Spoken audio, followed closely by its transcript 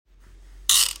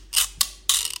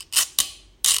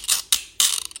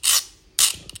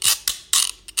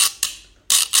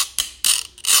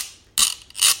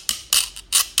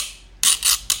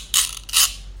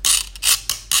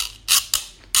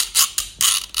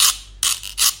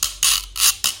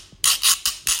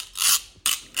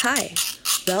Hi,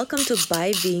 welcome to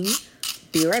By Being,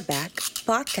 Be Right Back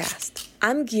podcast.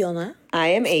 I'm Giona. I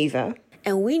am Ava.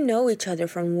 And we know each other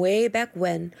from way back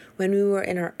when we were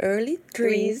in our early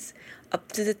 3s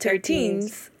up to the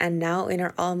 13s and now in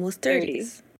our almost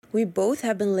 30s. We both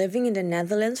have been living in the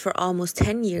Netherlands for almost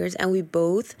 10 years and we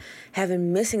both have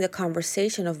been missing the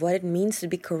conversation of what it means to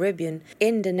be Caribbean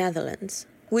in the Netherlands.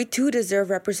 We too deserve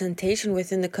representation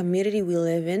within the community we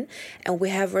live in, and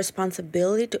we have a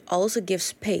responsibility to also give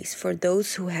space for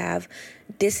those who have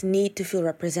this need to feel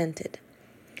represented.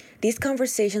 These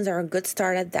conversations are a good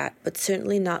start at that, but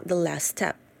certainly not the last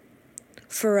step.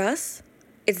 For us,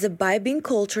 it's the By Being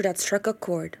culture that struck a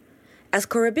chord. As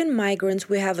Caribbean migrants,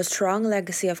 we have a strong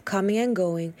legacy of coming and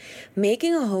going,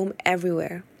 making a home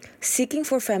everywhere. Seeking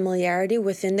for familiarity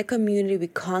within the community we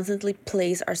constantly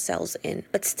place ourselves in.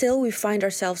 But still we find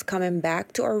ourselves coming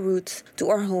back to our roots, to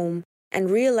our home, and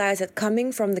realize that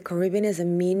coming from the Caribbean is a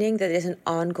meaning that is an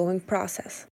ongoing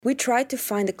process. We tried to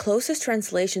find the closest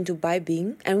translation to By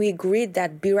Being, and we agreed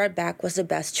that Be Right Back was the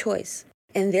best choice.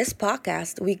 In this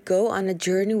podcast, we go on a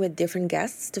journey with different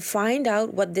guests to find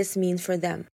out what this means for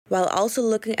them, while also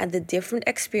looking at the different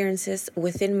experiences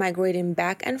within migrating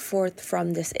back and forth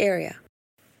from this area.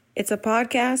 It's a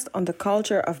podcast on the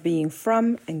culture of being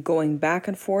from and going back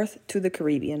and forth to the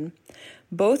Caribbean.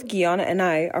 Both Giona and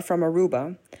I are from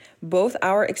Aruba. Both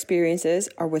our experiences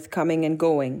are with coming and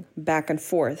going, back and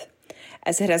forth,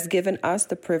 as it has given us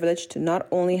the privilege to not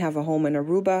only have a home in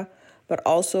Aruba, but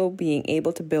also being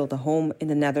able to build a home in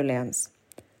the Netherlands.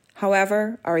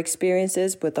 However, our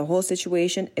experiences with the whole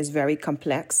situation is very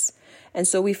complex. And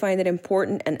so we find it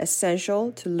important and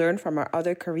essential to learn from our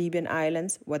other Caribbean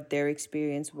islands what their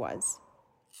experience was.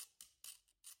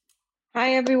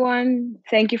 Hi, everyone.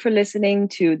 Thank you for listening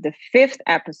to the 5th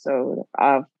episode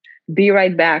of Be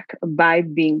Right Back By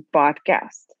Being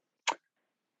podcast.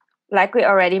 Like we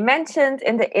already mentioned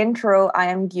in the intro, I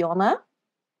am Giona.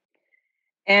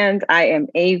 And I am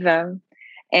Ava.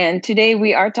 And today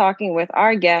we are talking with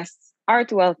our guests,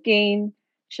 Artwell Kane,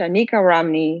 Shanika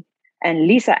Ramney, and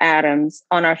Lisa Adams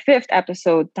on our 5th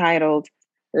episode titled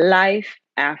Life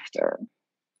After.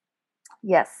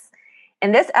 Yes.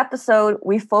 In this episode,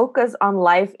 we focus on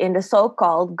life in the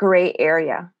so-called gray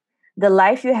area. The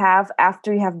life you have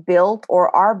after you have built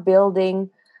or are building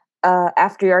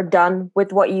after you're done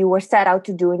with what you were set out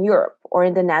to do in Europe or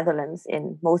in the Netherlands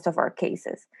in most of our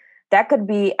cases. That could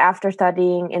be after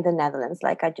studying in the Netherlands,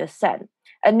 like I just said.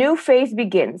 A new phase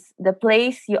begins, the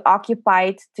place you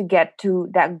occupied to get to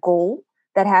that goal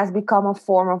that has become a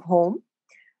form of home.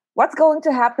 What's going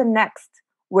to happen next?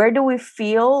 Where do we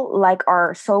feel like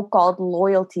our so-called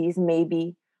loyalties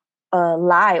maybe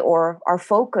lie or our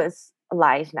focus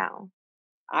lies now?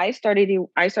 I started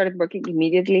working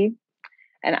immediately,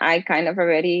 and I kind of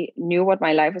already knew what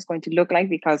my life was going to look like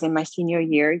because in my senior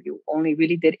year, you only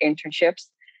really did internships.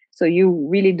 So you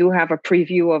really do have a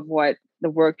preview of what the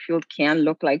work field can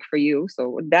look like for you.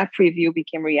 So that preview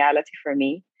became reality for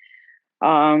me.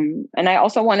 And I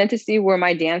also wanted to see where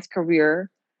my dance career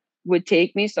would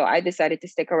take me. So I decided to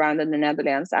stick around in the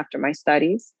Netherlands after my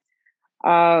studies.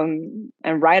 And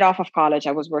right off of college,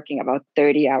 I was working about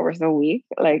 30 hours a week,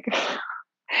 like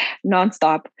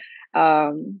nonstop.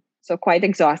 So quite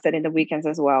exhausted in the weekends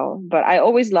as well. But I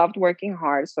always loved working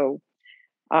hard. So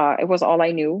it was all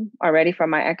I knew already from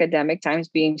my academic times,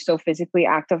 being so physically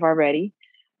active already.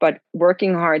 But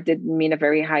working hard didn't mean a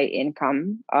very high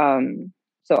income.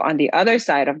 So on the other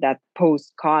side of that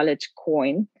post-college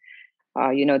coin,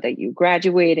 that you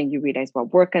graduate and you realize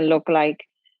what work can look like.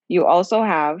 You also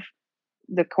have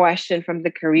the question from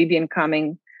the Caribbean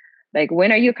coming, like,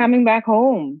 when are you coming back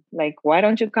home? Like, why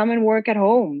don't you come and work at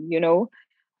home?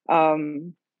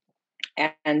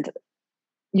 And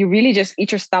you really just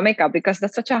eat your stomach up because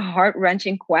that's such a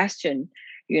heart-wrenching question,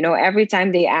 every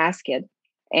time they ask it.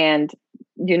 And,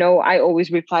 I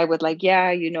always reply with like,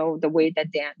 yeah, the way that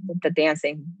the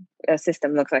dancing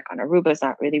system looks like on Aruba is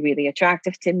not really, really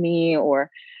attractive to me.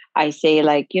 Or I say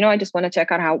like, I just want to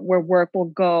check out where work will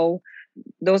go.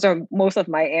 Those are most of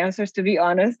my answers, to be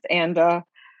honest. And,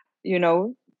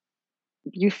 you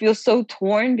feel so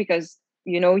torn because,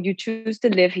 you choose to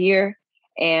live here.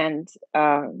 And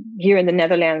here in the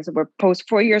Netherlands, we're post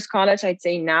 4 years college. I'd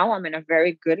say now I'm in a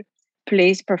very good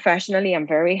place professionally. I'm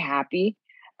very happy.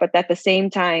 But at the same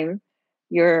time,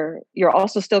 you're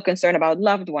also still concerned about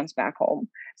loved ones back home.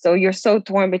 So you're so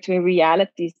torn between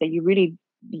realities that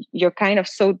you're kind of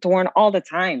so torn all the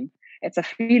time. It's a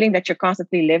feeling that you're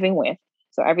constantly living with.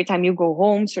 So every time you go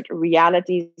home, certain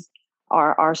realities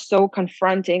are so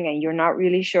confronting and you're not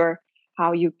really sure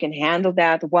how you can handle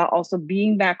that while also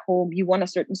being back home. You want a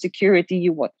certain security.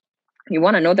 You want You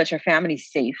want to know that your family's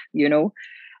safe, you know.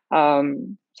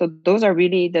 So those are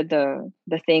really the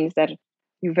things that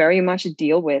you very much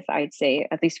deal with, I'd say,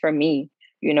 at least for me,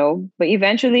 you know. But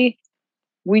eventually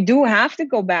we do have to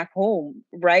go back home,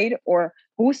 right? Or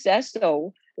who says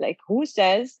so? Like, who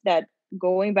says that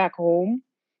going back home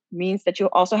means that you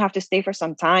also have to stay for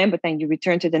some time, but then you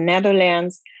return to the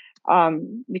Netherlands?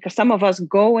 Because some of us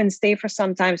go and stay for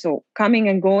some time. So coming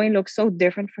and going looks so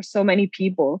different for so many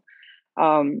people.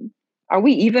 Um, are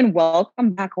we even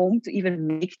welcome back home to even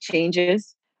make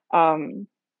changes? Um,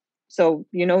 so,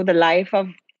 you know, the life of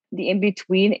the in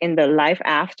between in the life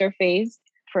after phase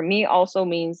for me also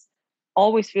means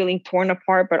always feeling torn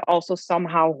apart, but also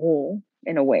somehow whole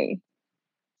in a way.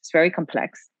 It's very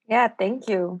complex. Yeah, thank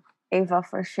you, Ava,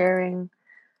 for sharing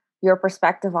your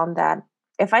perspective on that.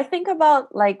 If I think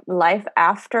about like life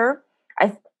after,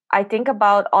 I I think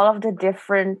about all of the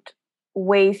different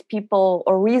ways people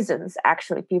or reasons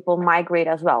actually people migrate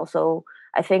as well. So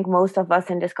I think most of us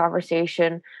in this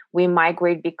conversation we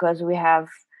migrate because we have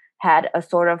had a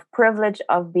sort of privilege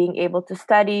of being able to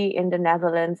study in the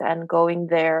Netherlands and going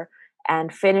there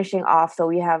and finishing off. So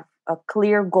we have a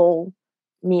clear goal,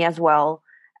 me as well,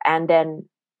 and then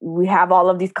we have all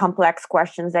of these complex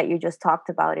questions that you just talked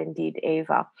about, indeed,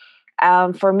 Ava.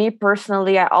 For me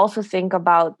personally, I also think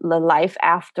about the life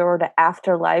after, the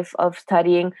afterlife of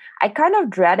studying. I kind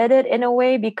of dreaded it in a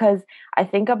way because I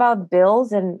think about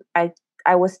bills and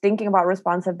I was thinking about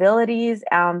responsibilities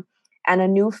and a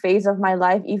new phase of my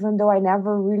life, even though I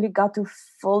never really got to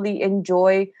fully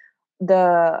enjoy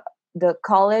the the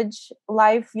college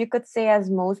life, you could say, as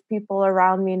most people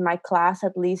around me in my class,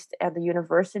 at least at the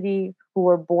university, who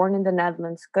were born in the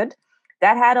Netherlands, could.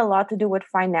 That had a lot to do with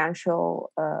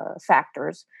financial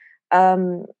factors.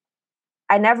 Um,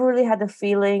 I never really had the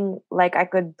feeling like I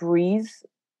could breathe,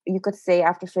 you could say,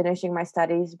 after finishing my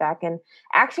studies back in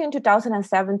actually in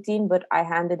 2017, but I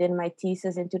handed in my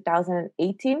thesis in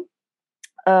 2018.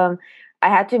 um, I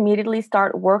had to immediately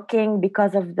start working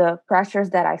because of the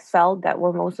pressures that I felt that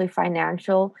were mostly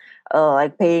financial,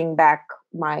 like paying back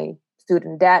my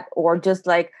student debt or just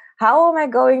like, how am I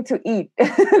going to eat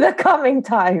the coming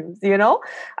times? You know,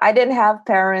 I didn't have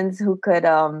parents who could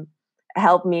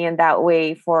help me in that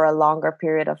way for a longer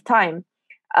period of time.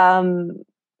 Um,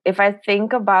 if I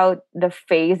think about the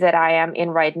phase that I am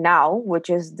in right now, which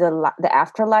is the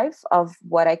afterlife of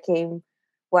what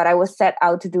I was set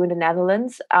out to do in the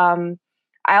Netherlands.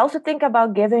 I also think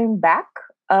about giving back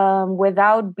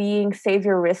without being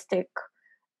savioristic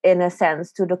in a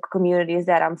sense to the communities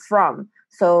that I'm from.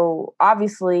 So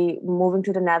obviously, moving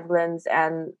to the Netherlands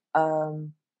and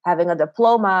having a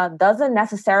diploma doesn't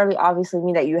necessarily obviously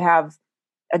mean that you have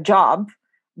a job,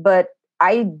 but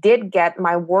I did get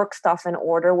my work stuff in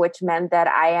order, which meant that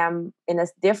I am in a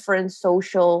different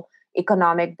social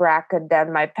economic bracket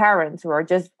than my parents were,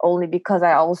 just only because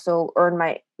I also earn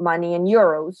my money in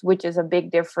euros, which is a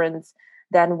big difference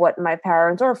than what my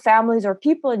parents or families or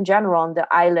people in general on the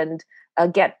island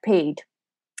get paid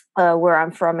where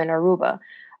I'm from in Aruba.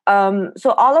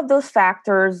 So all of those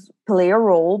factors play a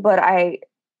role, but I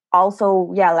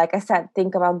also, yeah, like I said,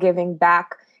 think about giving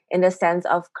back in the sense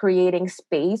of creating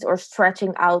space or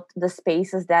stretching out the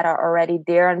spaces that are already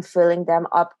there and filling them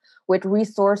up with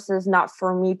resources not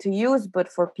for me to use,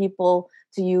 but for people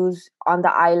to use on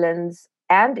the islands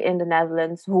and in the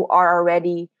Netherlands who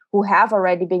have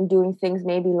already been doing things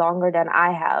maybe longer than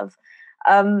I have.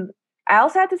 Um, I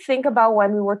also had to think about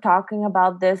when we were talking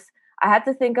about this. I had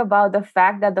to think about the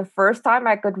fact that the first time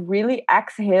I could really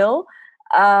exhale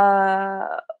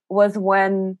was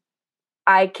when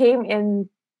I came in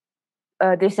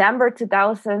December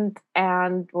 2000,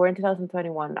 and we're in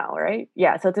 2021 now, right?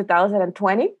 Yeah, so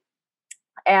 2020.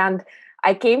 And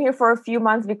I came here for a few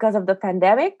months because of the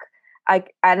pandemic.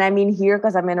 And I mean here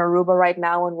because I'm in Aruba right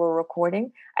now when we're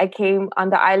recording. I came on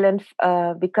the island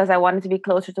because I wanted to be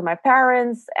closer to my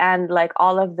parents and like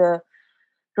all of the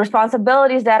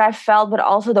responsibilities that I felt, but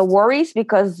also the worries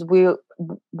because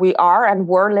we are and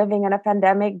were living in a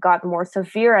pandemic got more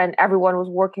severe and everyone was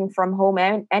working from home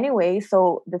anyway.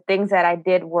 So the things that I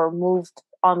did were moved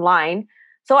online.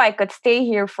 So I could stay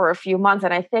here for a few months.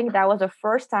 And I think that was the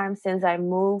first time since I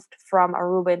moved from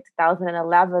Aruba in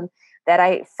 2011 that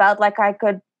I felt like I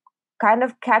could kind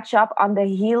of catch up on the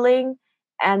healing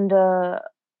and the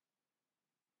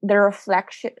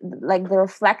reflection, like the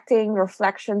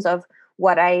reflections of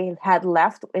what I had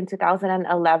left in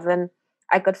 2011.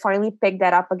 I could finally pick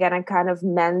that up again and kind of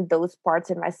mend those parts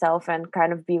in myself and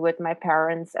kind of be with my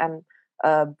parents and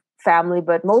uh, family,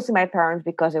 but mostly my parents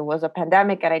because it was a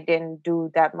pandemic and I didn't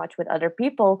do that much with other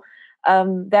people.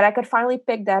 That I could finally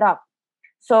pick that up.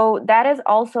 So that is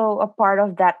also a part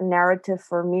of that narrative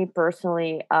for me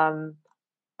personally,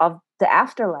 of the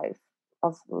afterlife,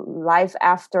 of life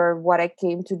after what I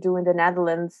came to do in the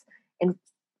Netherlands, in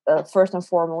first and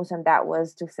foremost, and that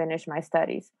was to finish my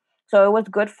studies. So it was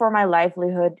good for my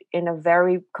livelihood in a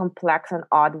very complex and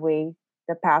odd way.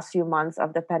 The past few months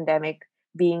of the pandemic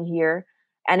being here,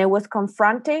 and it was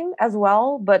confronting as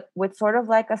well, but with sort of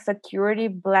like a security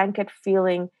blanket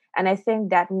feeling. And I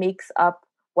think that makes up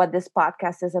what this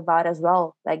podcast is about as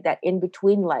well, like that in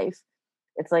between life.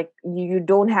 It's like you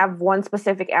don't have one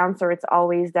specific answer. It's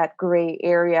always that gray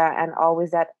area and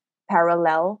always that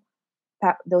parallel,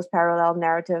 those parallel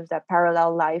narratives, that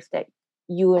parallel life that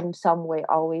you in some way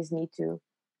always need to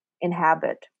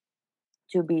inhabit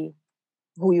to be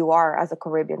who you are as a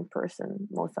Caribbean person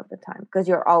most of the time, because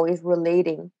you're always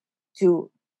relating to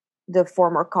the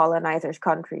former colonizer's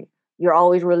country. You're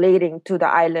always relating to the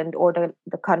island or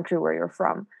the country where you're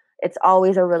from. It's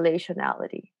always a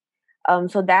relationality.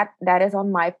 So that is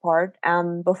on my part.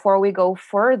 Before we go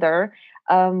further,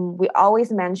 we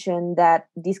always mention that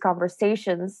these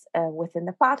conversations within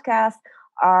the podcast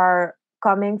are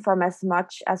coming from as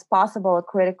much as possible a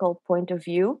critical point of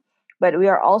view, but we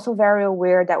are also very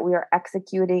aware that we are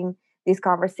executing these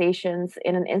conversations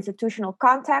in an institutional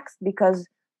context because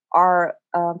our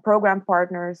program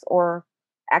partners, or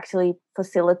actually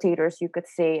facilitators, you could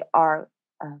say, are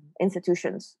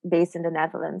institutions based in the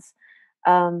Netherlands.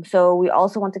 So we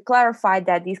also want to clarify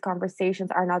that these conversations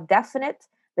are not definite.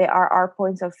 They are our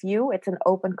points of view. It's an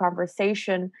open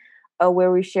conversation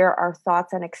where we share our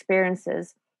thoughts and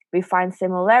experiences. We find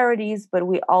similarities, but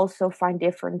we also find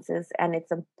differences, and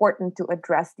it's important to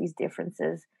address these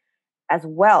differences as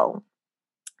well.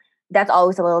 That's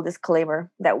always a little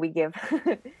disclaimer that we give.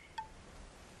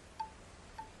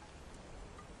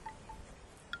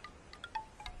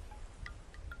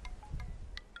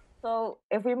 So,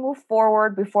 if we move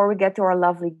forward before we get to our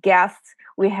lovely guests,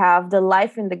 we have the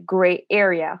life in the gray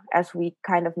area, as we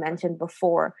kind of mentioned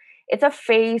before. It's a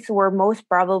phase where most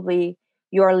probably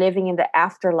you are living in the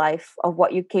afterlife of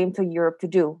what you came to Europe to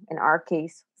do. In our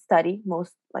case, study,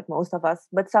 most of us,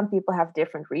 but some people have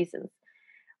different reasons.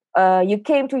 You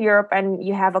came to Europe and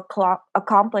you have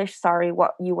accomplished, sorry,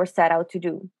 what you were set out to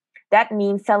do. That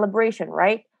means celebration,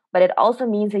 right? But it also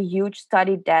means a huge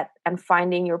study debt and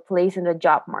finding your place in the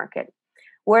job market.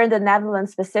 Where in the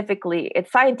Netherlands specifically,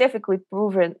 it's scientifically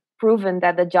proven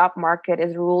that the job market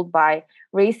is ruled by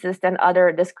racist and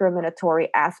other discriminatory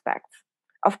aspects.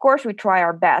 Of course, we try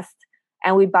our best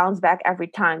and we bounce back every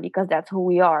time because that's who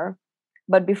we are.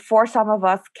 But before some of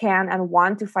us can and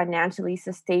want to financially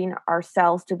sustain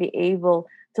ourselves to be able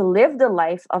to live the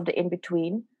life of the in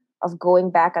between, of going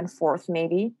back and forth,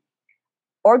 maybe,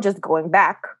 or just going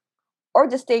back, or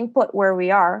just staying put where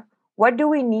we are, what do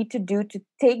we need to do to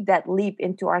take that leap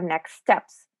into our next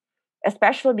steps?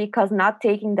 Especially because not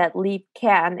taking that leap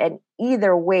can, and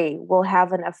either way, will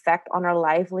have an effect on our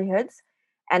livelihoods,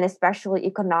 and especially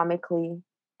economically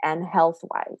and health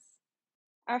wise.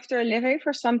 After living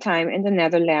for some time in the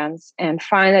Netherlands and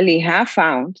finally have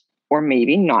found, or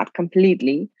maybe not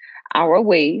completely, our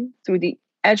way through the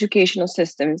educational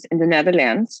systems in the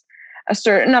Netherlands, a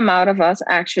certain amount of us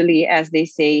actually, as they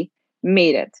say,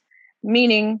 made it.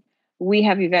 Meaning, we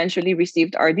have eventually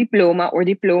received our diploma or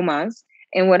diplomas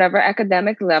in whatever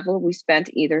academic level we spent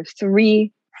either 3,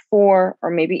 4, or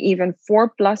maybe even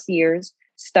 4+ years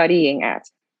studying at.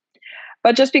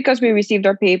 But just because we received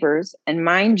our papers, and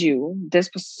mind you,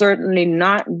 this was certainly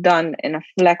not done in a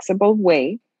flexible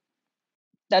way,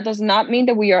 that does not mean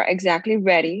that we are exactly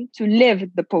ready to live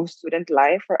the post student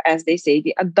life, or as they say,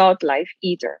 the adult life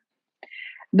either.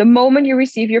 The moment you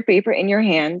receive your paper in your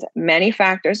hand, many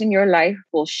factors in your life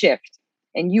will shift.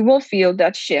 And you will feel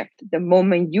that shift the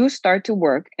moment you start to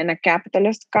work in a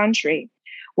capitalist country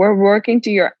where working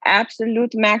to your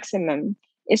absolute maximum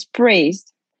is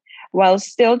praised while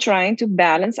still trying to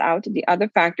balance out the other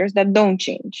factors that don't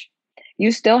change.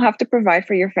 You still have to provide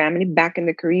for your family back in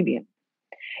the Caribbean.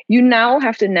 You now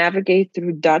have to navigate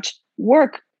through Dutch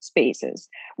work spaces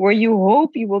where you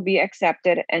hope you will be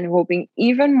accepted, and hoping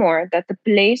even more that the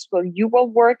place where you will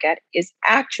work at is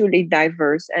actually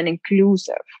diverse and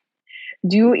inclusive.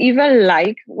 Do you even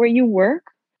like where you work?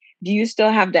 Do you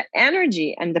still have the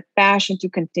energy and the passion to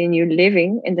continue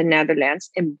living in the Netherlands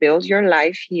and build your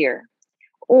life here?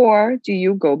 Or do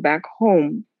you go back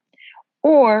home?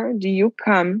 Or do you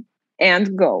come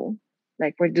and go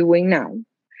like we're doing now?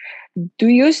 Do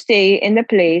you stay in the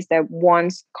place that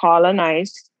once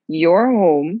colonized your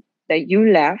home that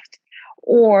you left?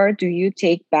 Or do you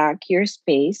take back your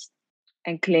space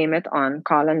and claim it on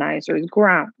colonizers'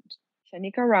 ground?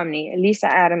 Shanika Romney, Lisa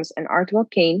Adams, and Artwell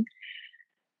Kane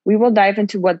We will dive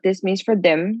into what this means for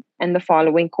them and the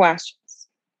following questions.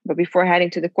 But before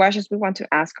heading to the questions, we want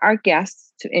to ask our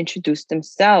guests to introduce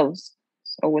themselves.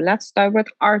 So let's start with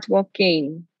Artwell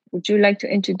Kane. Would you like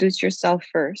to introduce yourself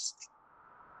first?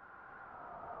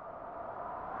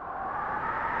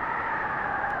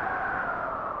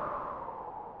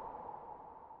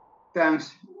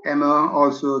 Thanks, Emma,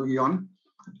 also Guion.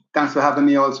 Thanks for having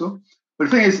me also. But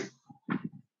the thing is,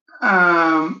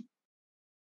 I'm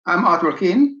Arthur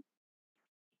Kane.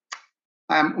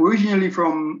 I'm originally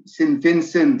from St.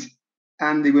 Vincent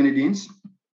and the Grenadines.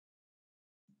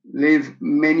 Lived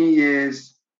many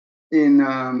years in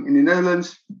the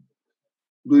Netherlands,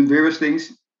 doing various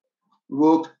things,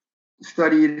 worked,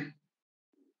 studied,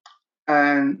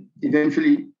 and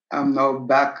eventually I'm now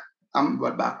back.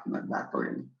 Not back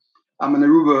already. I'm in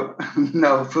Aruba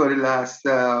now for the last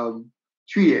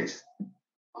 3 years.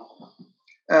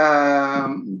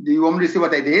 Do you want me to say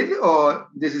what I did, or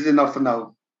this is enough for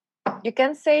now? You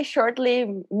can say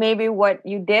shortly maybe what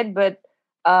you did, but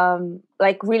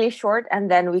like really short, and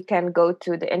then we can go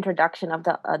to the introduction of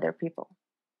the other people.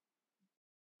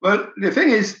 Well, the thing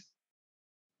is,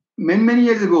 many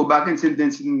years ago, back in St.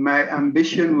 Vincent, my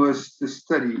ambition was to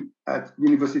study at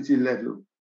university level.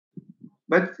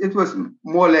 But it was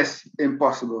more or less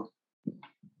impossible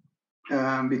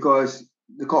because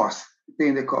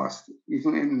paying the cost,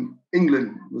 even in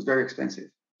England, was very expensive.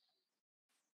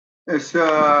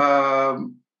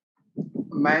 So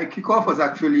my kickoff was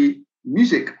actually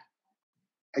music.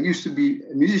 I used to be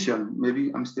a musician.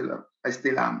 Maybe I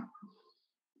still am.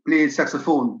 Played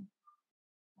saxophone.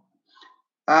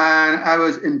 And I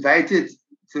was invited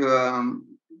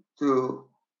to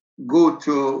go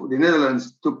to the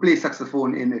Netherlands to play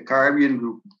saxophone in a Caribbean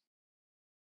group.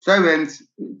 So I went,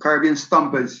 Caribbean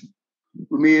Stompers.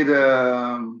 We made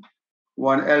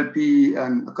one LP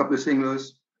and a couple of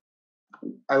singles.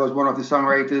 I was one of the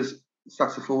songwriters,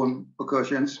 saxophone,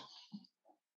 percussions.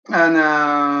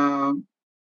 And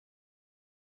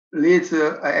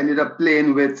later I ended up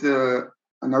playing with an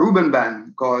Aruban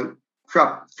band called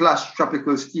Flash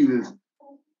Tropical Steels,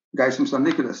 guys from St.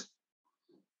 Nicholas.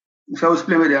 So I was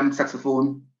playing with them,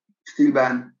 saxophone, steel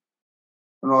band,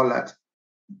 and all that.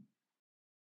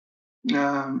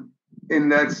 In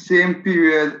that same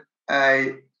period,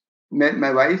 I met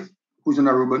my wife, who's an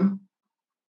Aruban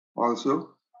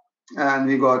also, and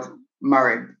we got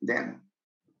married then.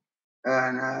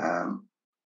 And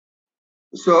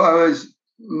so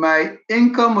my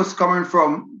income was coming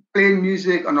from playing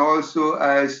music and also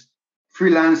as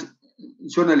freelance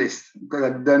journalist, because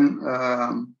I've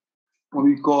done what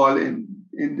we call in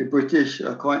the British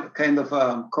kind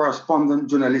of correspondent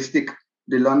journalistic,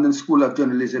 the London School of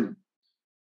Journalism.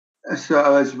 So I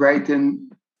was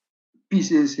writing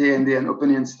pieces here and there and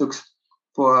opinion stooks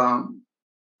for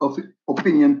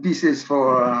opinion pieces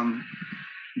for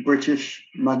British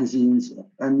magazines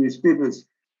and newspapers.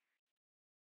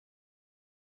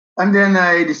 And then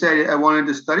I decided I wanted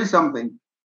to study something.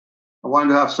 I wanted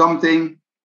to have something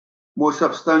more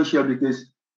substantial, because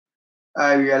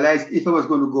I realized if I was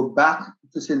going to go back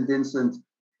to St. Vincent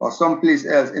or someplace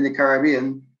else in the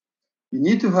Caribbean, you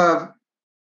need to have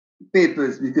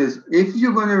papers, because if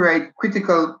you're going to write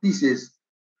critical pieces,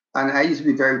 and I used to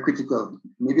be very critical,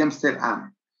 maybe I'm still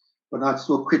am, but not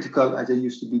so critical as I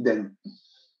used to be then,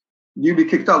 you'll be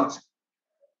kicked out.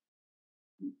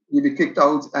 You'll be kicked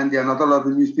out, and there are not a lot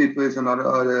of newspapers and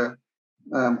other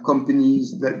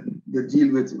companies that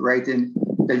deal with writing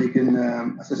that you can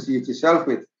associate yourself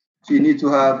with. So you need to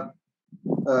have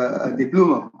a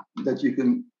diploma that you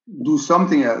can do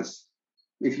something else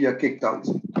if you are kicked out.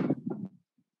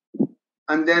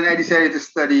 And then I decided to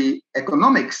study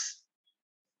economics.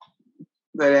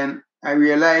 But then I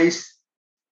realized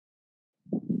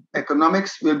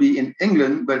economics will be in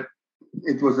England, but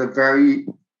it was a very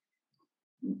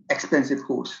expensive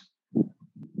course.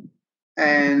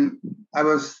 And I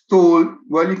was told,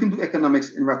 well, you can do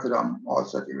economics in Rotterdam,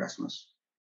 also at Erasmus.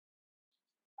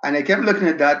 And I kept looking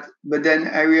at that, but then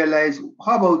I realized,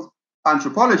 how about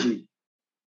anthropology?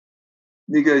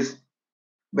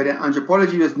 But then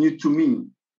anthropology was new to me,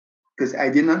 because I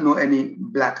did not know any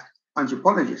Black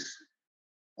anthropologists.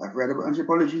 I've read about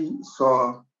anthropology,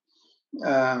 saw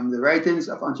the writings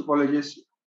of anthropologists.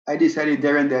 I decided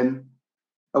there and then,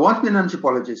 I want to be an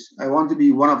anthropologist. I want to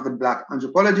be one of the Black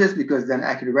anthropologists, because then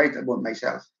I could write about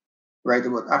myself, write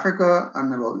about Africa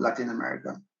and about Latin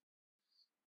America.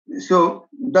 So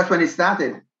that's when it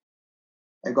started.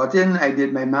 I got in, I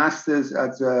did my master's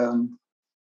at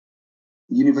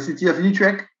University of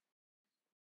Utrecht,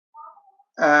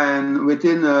 and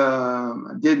within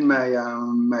did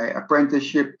my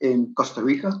apprenticeship in Costa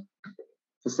Rica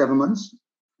for 7 months,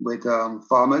 with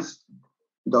farmers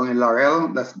down in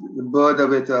Laurel. That's the border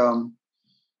with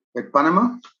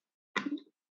Panama.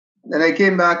 Then I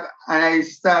came back and I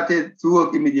started to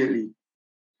work immediately.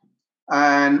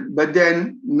 But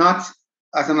then not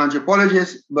as an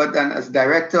anthropologist, but then as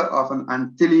director of an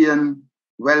Antillean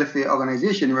welfare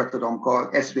organization in Rotterdam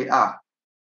called SWA.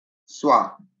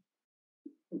 SWA.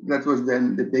 That was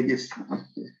then the biggest.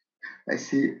 I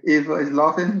see Eva is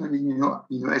laughing. I mean, you know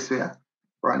SWA,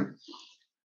 right?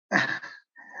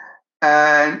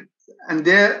 and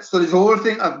there, so this whole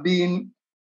thing of being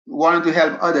wanting to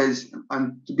help others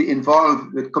and to be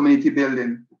involved with community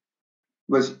building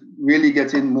was really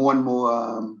getting more and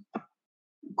more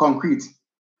concrete.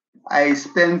 I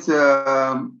spent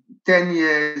 10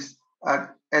 years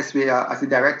at SWA as a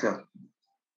director.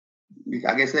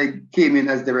 I guess I came in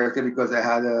as director because I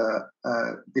had a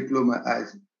diploma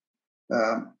as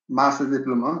master's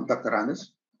diploma,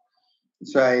 doctorandus.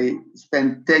 So I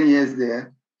spent 10 years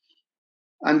there.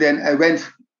 And then I went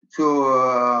to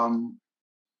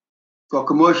a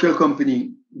commercial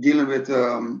company dealing with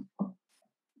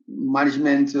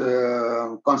management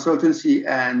consultancy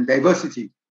and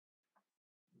diversity.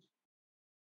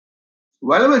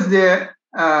 While I was there,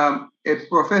 a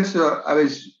professor, I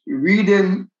was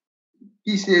reading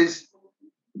pieces,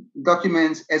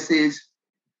 documents, essays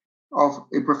of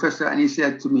a professor, and he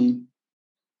said to me,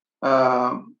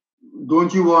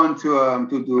 don't you want to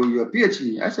do your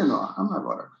PhD? I said, no, I'm not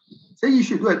bothered. Say you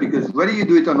should do it because whether you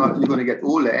do it or not, you're going to get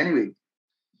older anyway.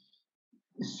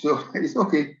 So it's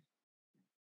okay.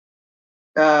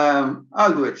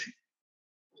 I'll do it.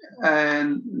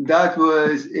 And that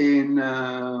was in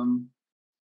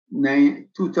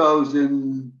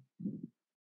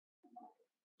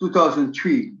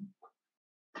 2003.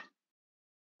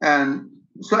 And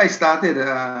so I started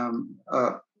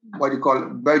what you call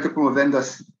Buiten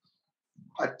Promovendus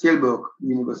at Tilburg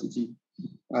University,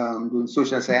 doing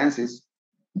social sciences.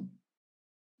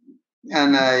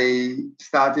 And I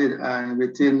started, and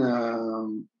within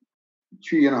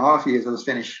 3.5 years, I was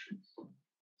finished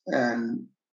and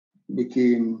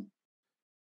became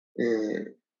a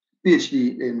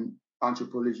PhD in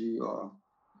anthropology or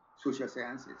social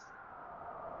sciences.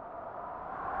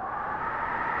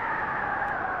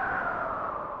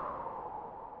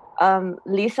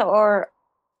 Lisa, or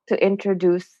to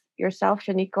introduce yourself,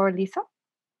 Shanika or Lisa?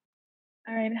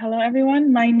 All right. Hello,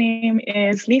 everyone. My name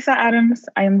is Lisa Adams.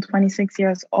 I am 26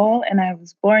 years old, and I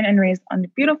was born and raised on the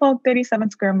beautiful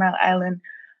 37 square mile island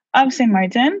of St.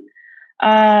 Martin.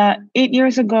 8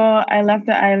 years ago, I left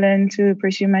the island to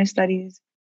pursue my studies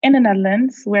in the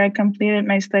Netherlands, where I completed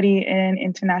my study in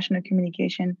international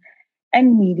communication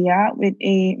and media with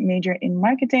a major in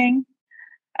marketing.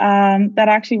 That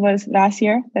actually was last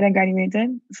year that I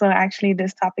graduated. So actually,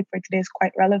 this topic for today is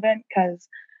quite relevant because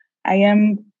I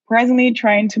am presently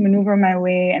trying to maneuver my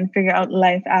way and figure out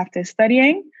life after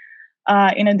studying.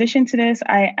 In addition to this,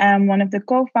 I am one of the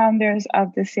co-founders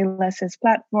of the Say Lessons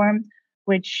platform,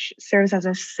 which serves as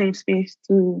a safe space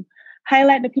to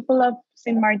highlight the people of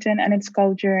St. Martin and its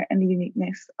culture and the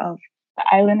uniqueness of the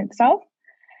island itself.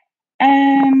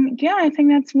 And yeah, I think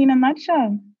that's me in a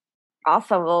nutshell.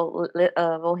 Awesome.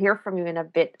 We'll hear from you in a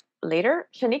bit later.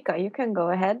 Shanika, you can go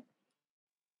ahead.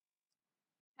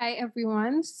 Hi,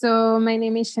 everyone. So my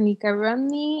name is Shanika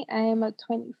Romney. I am a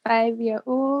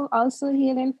 25-year-old, also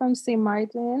hailing from St.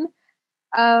 Martin.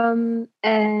 And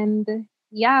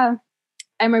yeah,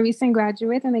 I'm a recent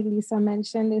graduate. And like Lisa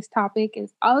mentioned, this topic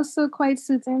is also quite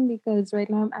suiting because right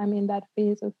now I'm in that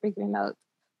phase of figuring out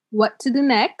what to do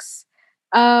next.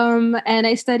 And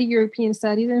I study European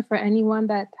studies. And for anyone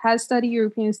that has studied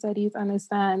European studies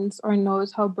understands or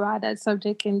knows how broad that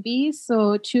subject can be.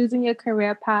 So choosing your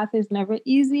career path is never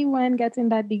easy when getting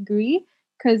that degree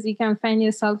because you can find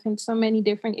yourself in so many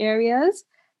different areas.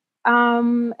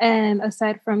 And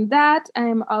aside from that,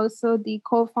 I'm also the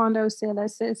co-founder of Say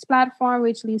Lessons platform,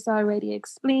 which Lisa already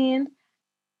explained.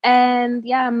 And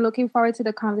yeah, I'm looking forward to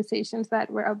the conversations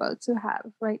that we're about to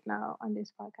have right now on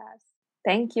this podcast.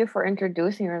 Thank you for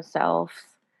introducing yourself.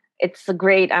 It's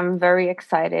great. I'm very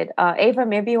excited. Ava,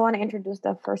 maybe you want to introduce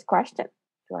the first question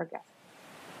to our guest.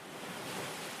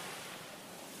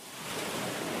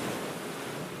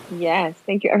 Yes,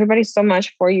 thank you everybody so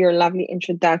much for your lovely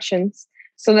introductions.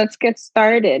 So let's get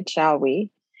started, shall we?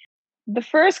 The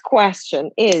first question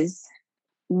is,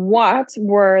 what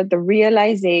were the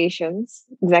realizations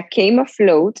that came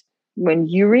afloat when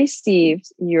you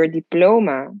received your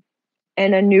diploma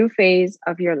and a new phase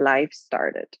of your life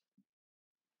started?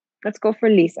 Let's go for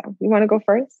Lisa. You want to go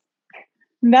first?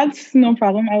 That's no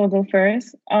problem. I will go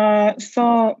first.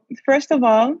 So first of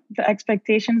all, the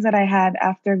expectations that I had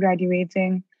after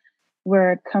graduating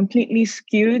were completely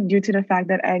skewed due to the fact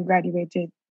that I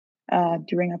graduated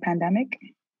during a pandemic.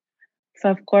 So,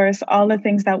 of course, all the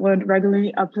things that would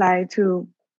regularly apply to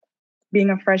being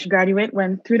a fresh graduate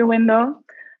went through the window.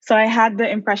 So I had the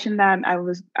impression that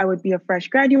I would be a fresh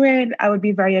graduate. I would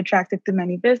be very attractive to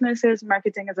many businesses.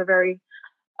 Marketing is a very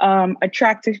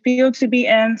attractive field to be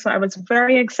in. So I was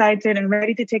very excited and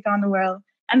ready to take on the world.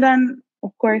 And then,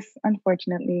 of course,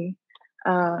 unfortunately,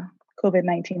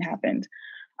 COVID-19 happened.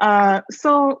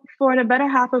 So for the better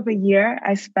half of a year,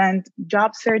 I spent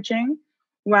job searching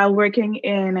while working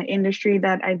in an industry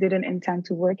that I didn't intend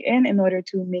to work in order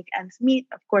to make ends meet,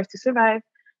 of course, to survive,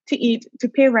 to eat, to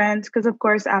pay rent. Because, of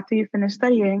course, after you finish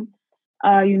studying,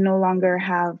 you no longer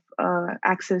have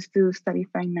access to study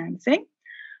financing.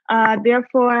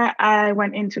 Therefore, I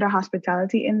went into the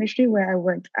hospitality industry where I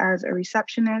worked as a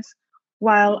receptionist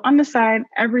while on the side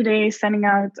every day sending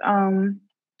out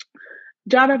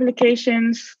job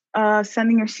applications,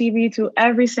 sending your CV to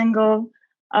every single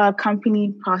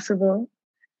company possible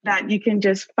that you can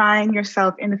just find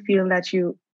yourself in the field that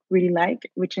you really like,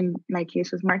 which in my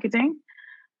case was marketing.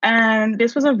 And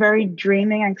this was a very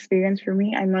draining experience for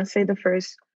me. I must say the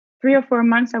first 3 or 4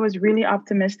 months, I was really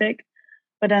optimistic.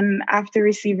 But then after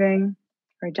receiving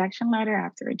rejection letter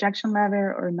after rejection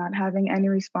letter or not having any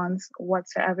response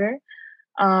whatsoever,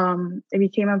 it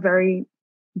became a very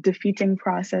defeating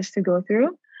process to go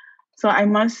through. So I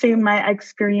must say my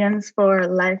experience for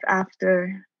life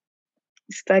after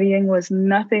studying was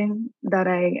nothing that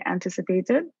I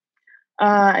anticipated.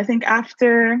 I think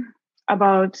after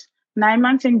about 9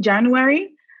 months in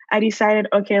January, I decided,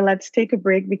 okay, let's take a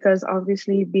break because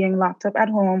obviously being locked up at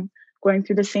home, going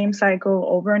through the same cycle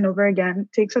over and over again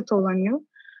takes a toll on you.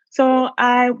 So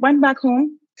I went back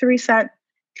home to reset,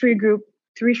 to regroup,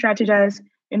 to re-strategize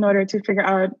in order to figure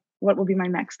out what will be my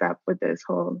next step with this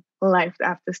whole life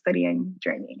after studying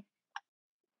journey.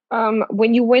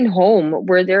 When you went home,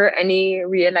 were there any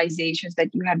realizations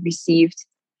that you had received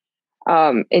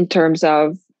in terms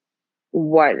of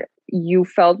what you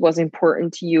felt was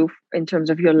important to you in terms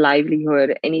of your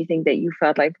livelihood? Anything that you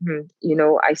felt like,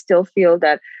 I still feel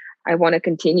that I want to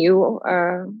continue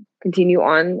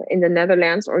on in the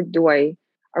Netherlands, or do I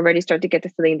already start to get the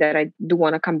feeling that I do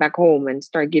want to come back home and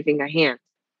start giving a hand?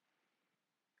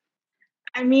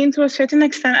 I mean, to a certain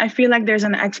extent, I feel like there's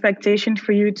an expectation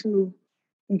for you to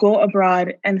go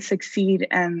abroad and succeed,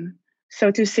 and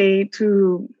so to say,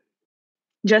 to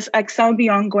just excel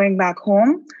beyond going back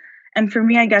home. And for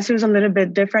me, I guess it was a little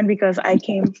bit different because I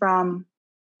came from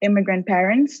immigrant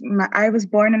parents. I was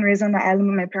born and raised on the island,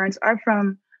 but my parents are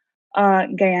from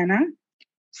Guyana.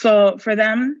 So for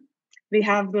them, they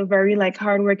have the very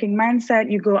hardworking mindset.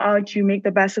 You go out, you make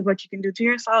the best of what you can do to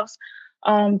yourselves.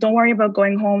 Don't worry about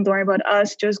going home. Don't worry about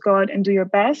us. Just go out and do your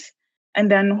best. And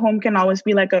then home can always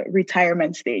be like a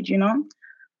retirement stage,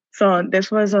 So this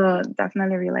was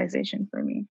definitely a realization for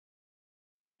me.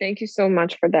 Thank you so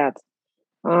much for that.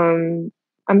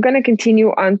 I'm going to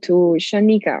continue on to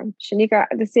Shanika. Shanika,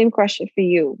 the same question for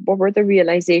you. What were the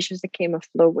realizations that came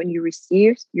afloat when you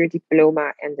received your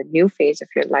diploma and the new phase of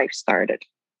your life started?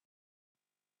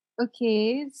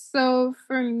 Okay, so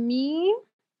for me,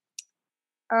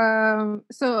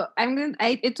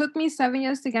 it took me 7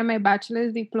 years to get my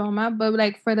bachelor's diploma,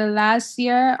 but for the last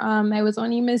year, I was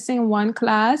only missing one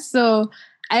class. So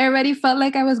I already felt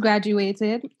like I was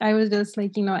graduated. I was just I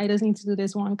just need to do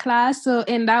this one class. So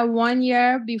in that 1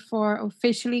 year before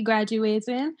officially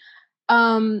graduating,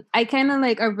 I kind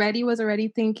of was already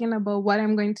thinking about what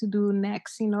I'm going to do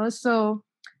next, So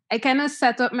I kind of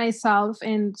set up myself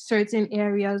in certain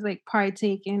areas, like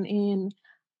partaking in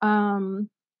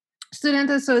student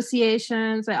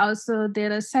associations. I also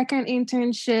did a second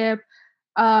internship,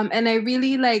 and I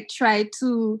really tried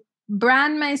to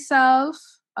brand myself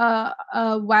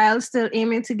while still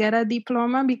aiming to get a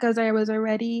diploma because I was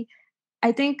already,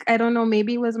 I think, I don't know,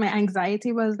 maybe it was my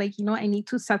anxiety was I need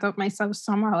to set up myself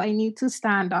somehow. I need to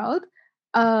stand out.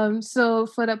 So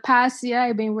for the past year,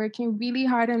 I've been working really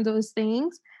hard on those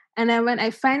things. And then when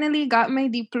I finally got my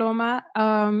diploma,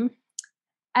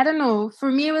 I don't know.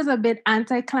 For me, it was a bit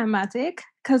anticlimactic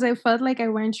because I felt like I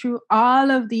went through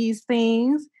all of these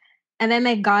things and then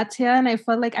I got here and I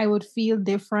felt like I would feel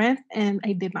different and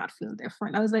I did not feel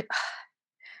different. I was like,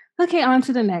 okay, on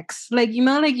to the next.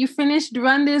 You finished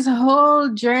run this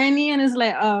whole journey and it's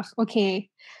like, oh, okay.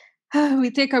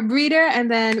 We take a breather and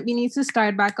then we need to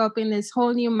start back up in this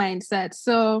whole new mindset.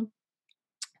 So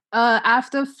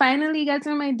after finally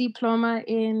getting my diploma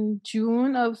in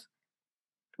June of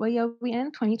what year we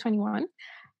in? 2021.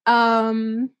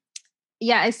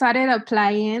 I started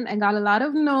applying. I got a lot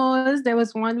of no's. There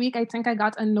was 1 week I think I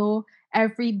got a no,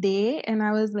 every day. And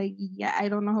I was like, yeah, I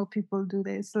don't know how people do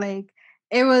this. Like,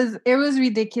 it was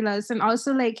ridiculous. And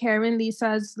also like hearing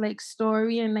Lisa's like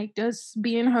story and like just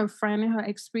being her friend and her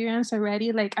experience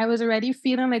already, like I was already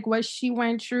feeling like what she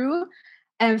went through.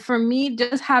 And for me,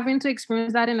 just having to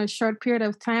experience that in a short period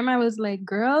of time, I was like,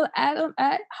 girl,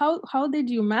 how did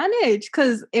you manage?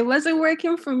 Because it wasn't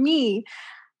working for me.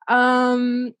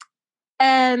 um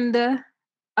and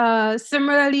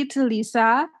Similarly to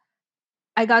Lisa,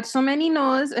 I got so many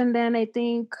no's, and then I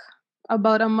think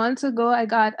about a month ago, I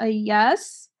got a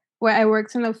yes, where I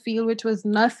worked in a field which was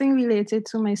nothing related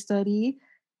to my study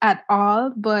at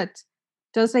all. But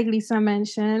just like Lisa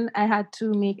mentioned, I had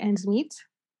to make ends meet.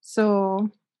 So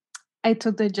I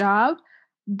took the job.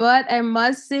 But I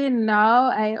must say now,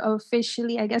 I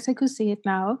officially, I guess I could say it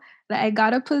now, that I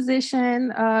got a position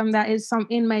that is some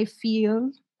in my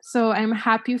field. So I'm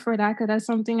happy for that because that's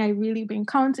something I really been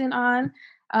counting on.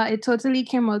 It totally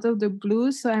came out of the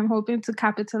blue. So I'm hoping to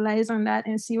capitalize on that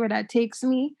and see where that takes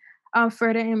me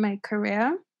further in my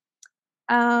career.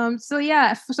 So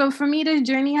yeah, so for me, this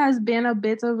journey has been a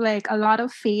bit of like a lot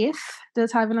of faith,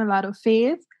 just having a lot of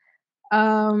faith.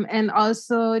 And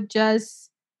also just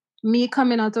me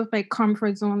coming out of my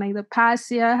comfort zone. Like the past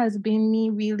year has been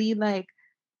me really like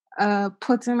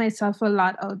putting myself a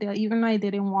lot out there, even though I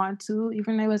didn't want to.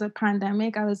 Even though it was a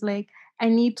pandemic, I was like, I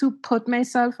need to put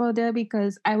myself out there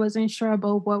because I wasn't sure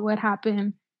about what would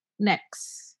happen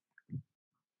next.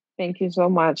 Thank you so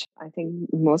much. I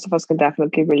think most of us can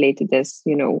definitely relate to this.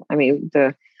 Whoa,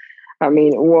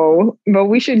 but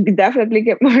we should definitely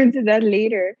get more into that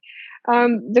later.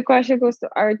 The question goes to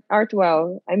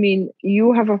Artwell. I mean,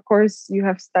 you have, of course, you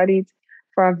have studied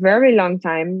for a very long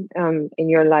time in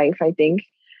your life. I think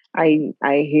I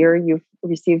hear you've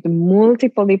received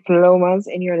multiple diplomas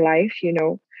in your life.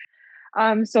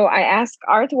 So I asked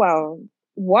Artwell,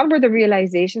 what were the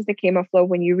realizations that came afloat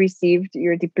when you received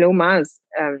your diplomas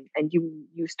and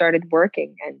you started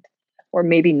working, and or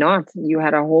maybe not? You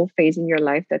had a whole phase in your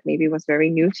life that maybe was very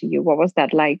new to you. What was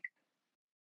that like?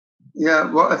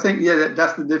 Yeah, well, I think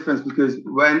that's the difference, because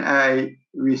when I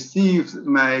received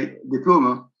my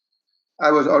diploma,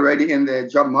 I was already in the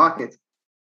job market,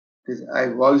 because I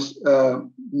was a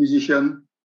musician,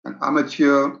 an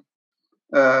amateur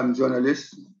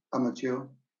journalist, amateur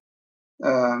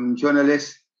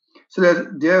journalist. So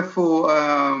that therefore,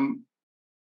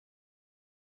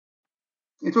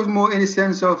 it was more in the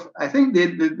sense of, I think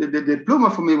the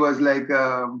diploma for me was like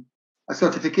a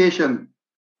certification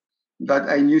that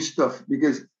I knew stuff,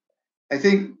 because I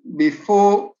think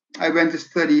before I went to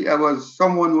study, I was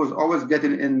someone who was always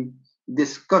getting in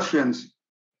discussions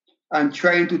and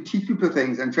trying to teach people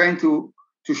things and trying to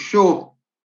show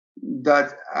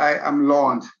that I am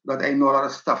learned, that I know a lot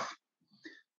of stuff.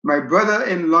 My brother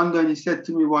in London, he said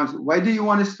to me once, why do you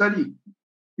want to study?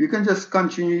 You can just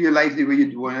continue your life the way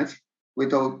you're doing it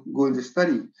without going to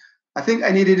study. I think I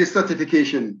needed a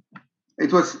certification.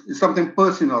 It was something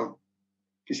personal.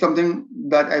 It's something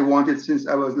that I wanted since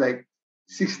I was like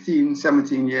 16,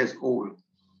 17 years old.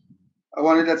 I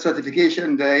wanted that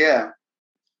certification that, yeah,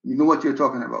 you know what you're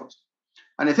talking about.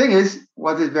 And the thing is,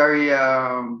 what is very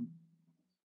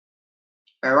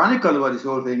ironical about this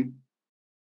whole thing,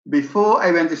 before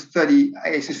I went to study,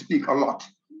 I used to speak a lot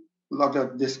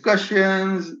of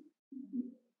discussions,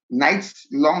 nights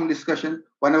long discussion.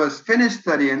 When I was finished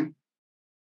studying,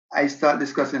 I started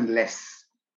discussing less.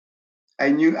 I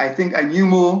think I knew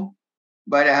more,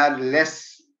 but I had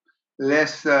less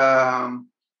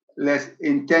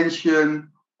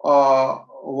intention or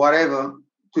whatever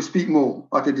to speak more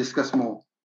or to discuss more.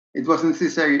 It wasn't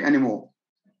necessary anymore.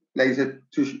 Like I said,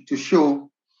 to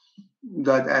show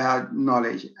that I had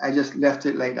knowledge. I just left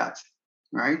it like that,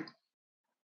 right?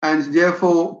 And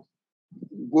therefore,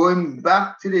 going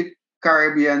back to the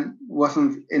Caribbean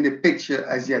wasn't in the picture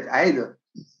as yet either.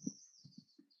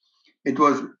 It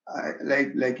was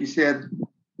like you said,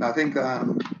 I think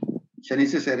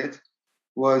Shanisa said it,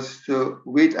 was to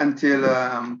wait until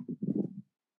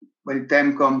when the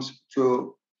time comes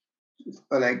to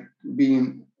like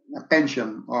being a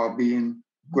pension or being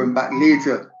going back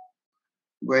later,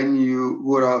 when you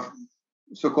would have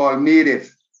so-called made it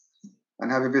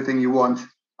and have everything you want,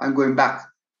 and going back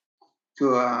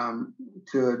to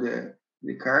the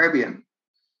Caribbean.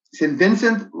 St.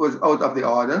 Vincent was out of the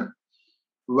order.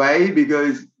 Why?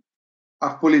 Because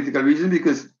of political reasons.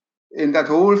 Because in that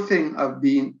whole thing of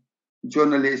being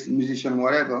journalist, musician,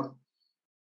 whatever,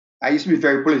 I used to be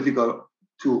very political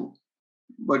too.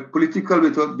 But political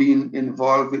without being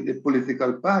involved with the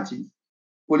political party.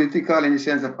 Political in the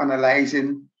sense of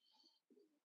analyzing,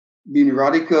 being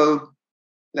radical,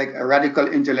 like a radical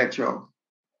intellectual.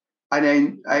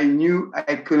 And I knew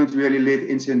I couldn't really live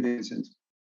in St. Vincent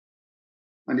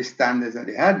on the standards that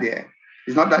they had there.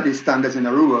 It's not that the standards in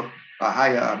Aruba are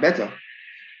higher or better,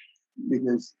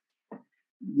 because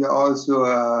there are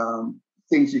also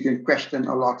things you can question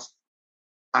a lot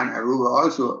on Aruba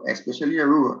also, especially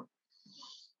Aruba.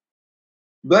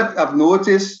 But I've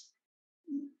noticed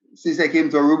since I came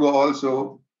to Aruba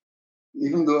also,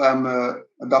 even though I'm a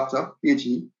doctor,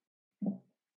 PhD,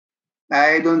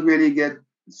 I don't really get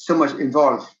so much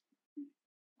involved.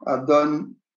 I've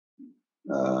done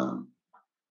 2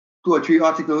 or 3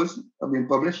 articles have been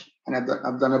published, and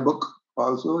I've done a book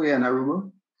also here in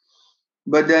Aruba.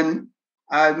 But then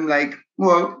I'm like,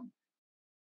 well,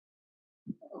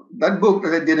 that book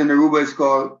that I did in Aruba is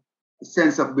called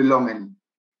Sense of Belonging,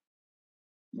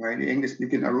 right? The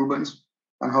English-speaking Arubans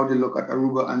and how they look at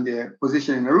Aruba and their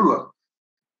position in Aruba.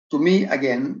 To me,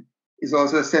 again, is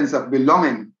also a sense of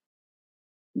belonging.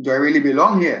 Do I really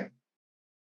belong here?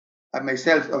 At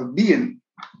myself of being.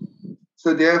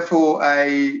 So therefore,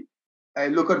 I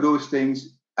look at those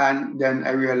things and then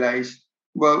I realize,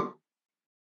 well,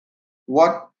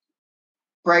 what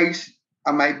price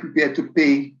am I prepared to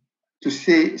pay to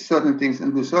say certain things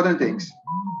and do certain things,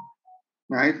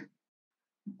 right?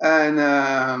 And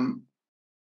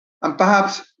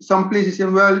perhaps some places say,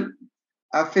 well,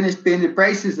 I finished paying the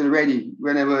prices already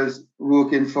when I was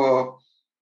working for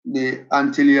the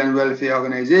Antillean welfare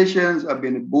organizations. I've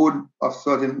been a board of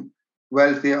certain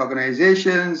welfare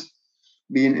organizations,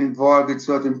 being involved with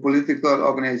certain political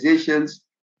organizations.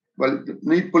 Well,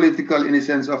 not political in the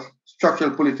sense of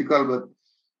structural political, but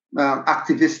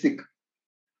activistic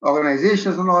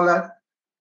organizations and all that.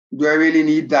 Do I really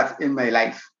need that in my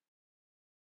life?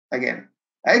 Again,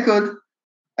 I could.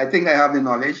 I think I have the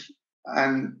knowledge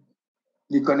and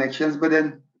the connections, but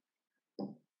then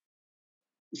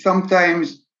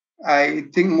sometimes I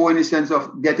think more in the sense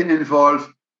of getting involved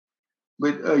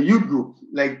with a youth group,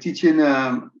 like teaching,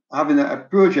 having a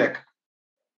project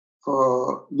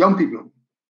for young people,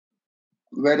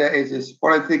 whether it is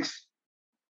politics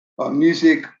or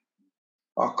music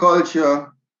or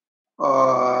culture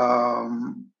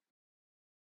or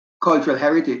cultural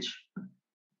heritage.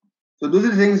 So those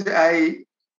are the things that I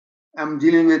am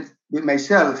dealing with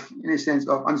myself in a sense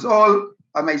of, and it's all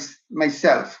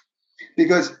myself.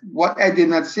 Because what I did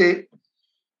not say,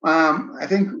 I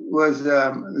think was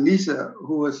Lisa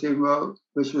who was saying, well,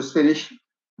 when she was finished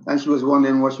and she was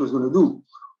wondering what she was going to do.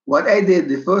 What I did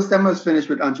the first time I was finished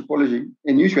with anthropology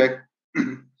in Utrecht,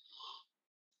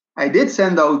 I did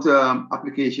send out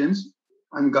applications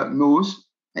and got no's.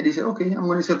 And they said, okay, I'm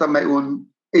going to set up my own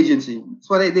agency. That's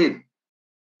what I did.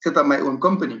 Set up my own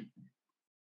company.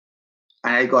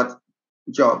 And I got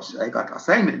jobs, I got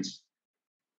assignments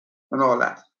and all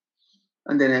that.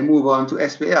 And then I move on to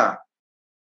SPR.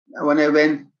 When I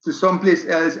went to someplace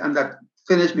else and that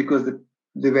finished because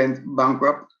they went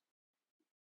bankrupt,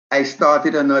 I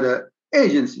started another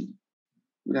agency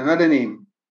with another name.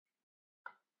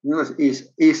 It was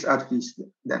Ace at Feast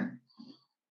then.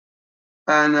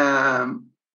 And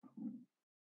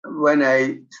when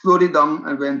I slowed it down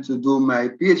and went to do my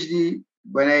PhD,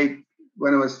 when I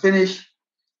was finished,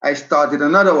 I started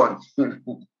another one.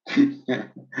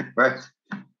 Right?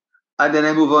 And then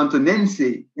I moved on to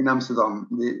NINSE in Amsterdam,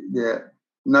 the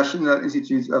National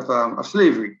Institute of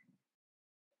Slavery,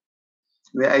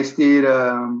 where I stayed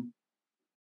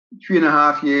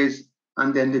 3.5 years,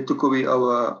 and then they took away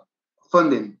our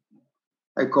funding.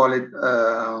 I call it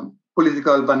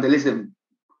political vandalism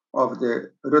of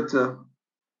the Rutte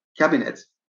cabinet,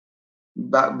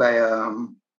 backed by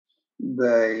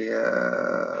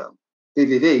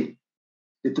PVV.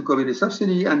 They took away the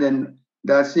subsidy, and then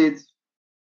that's it.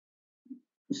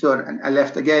 So I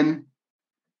left again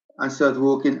and started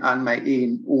working on my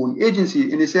own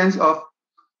agency in the sense of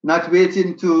not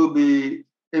waiting to be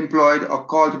employed or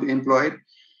called to be employed.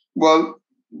 Well,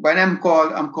 when I'm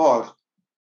called, I'm called.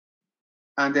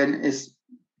 And then it's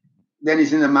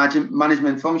in the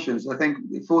management functions. I think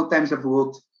the 4 times I've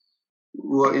worked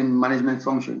were in management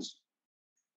functions.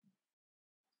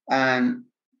 And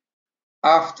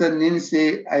after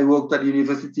NINSE, I worked at the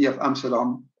University of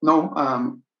Amsterdam. No,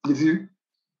 the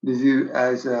VU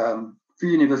as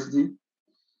Free University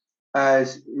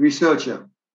as researcher,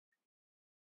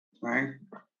 right?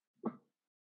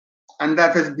 And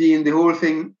that has been the whole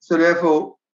thing. So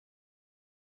therefore,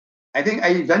 I think I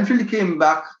eventually came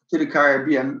back to the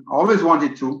Caribbean. I always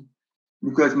wanted to,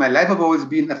 because my life has always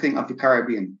been a thing of the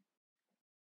Caribbean.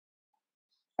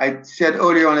 I said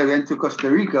earlier on I went to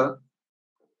Costa Rica,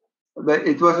 but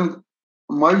it wasn't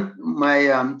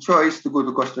my choice to go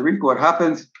to Costa Rica. What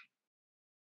happened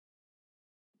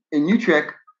in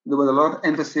Utrecht, there was a lot of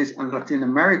emphasis on Latin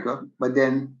America, but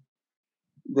then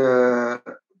the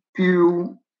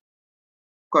Peru,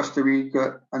 Costa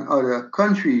Rica, and other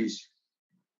countries.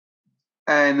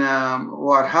 And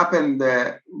what happened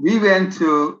there, we went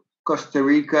to Costa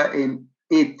Rica in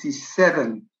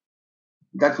 87.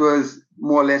 That was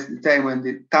more or less the time when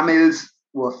the Tamils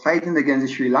were fighting against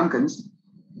the Sri Lankans.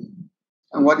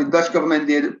 And what the Dutch government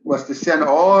did was to send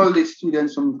all the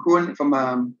students from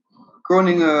Groningen,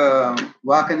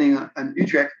 Wageningen, and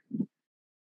Utrecht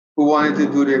who wanted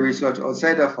to do their research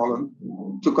outside of Holland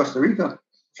to Costa Rica.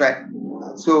 Right.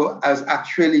 So I was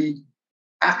actually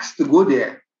asked to go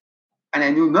there. And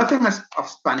I knew nothing of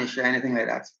Spanish or anything like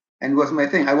that. And it was my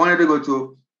thing. I wanted to go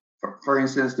to, for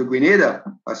instance, to Grenada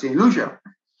or St. Lucia,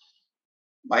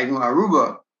 I know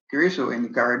Aruba, Curacao in the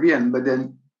Caribbean, but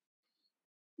then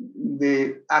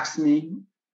they asked me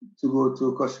to go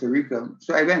to Costa Rica.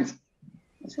 So I went.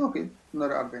 I said, okay,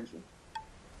 another adventure.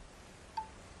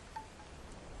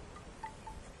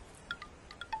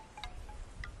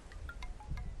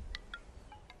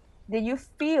 Did you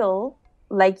feel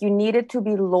like you needed to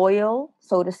be loyal,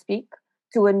 so to speak,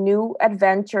 to a new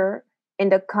adventure in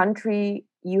the country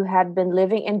you had been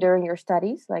living in during your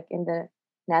studies, like in the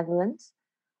Netherlands,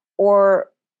 or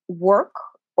work?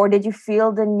 Or did you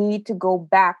feel the need to go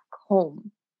back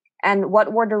home? And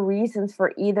what were the reasons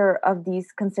for either of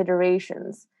these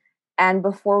considerations? And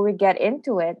before we get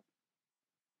into it,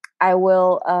 I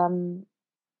will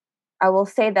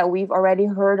say that we've already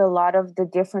heard a lot of the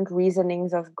different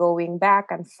reasonings of going back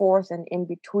and forth and in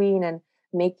between and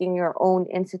making your own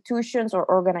institutions or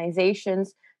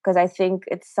organizations, because I think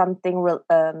it's something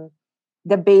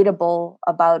debatable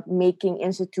about making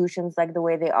institutions like the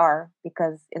way they are,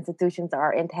 because institutions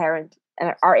are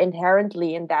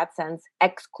inherently in that sense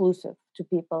exclusive to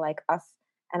people like us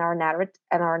and our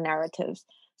narratives.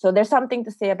 So there's something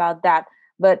to say about that.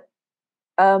 But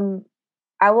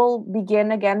I will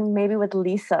begin again maybe with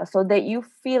Lisa. So that you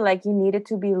feel like you needed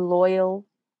to be loyal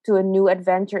to a new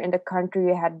adventure in the country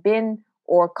you had been,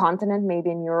 or continent,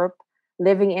 maybe in Europe,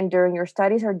 living in during your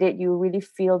studies, or did you really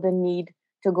feel the need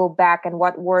to go back? And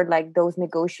what were like those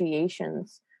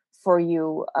negotiations for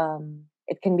you?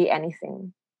 It can be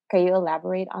anything. Can you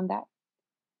elaborate on that?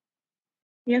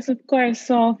 Yes, of course.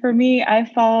 So for me, I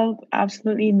felt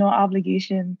absolutely no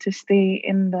obligation to stay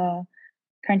in the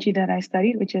country that I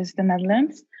studied, which is the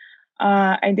Netherlands.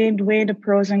 I did weigh the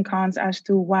pros and cons as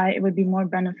to why it would be more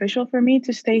beneficial for me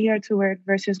to stay here to work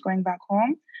versus going back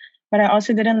home. But I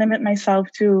also didn't limit myself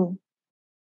to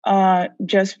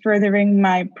just furthering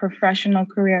my professional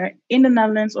career in the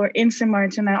Netherlands or in St.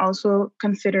 Martin. I also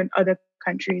considered other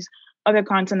countries, other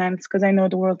continents, because I know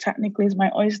the world technically is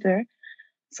my oyster.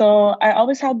 So I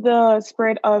always had the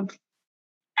spirit of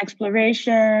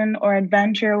exploration or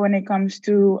adventure when it comes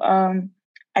to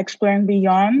exploring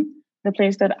beyond the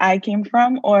place that I came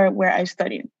from or where I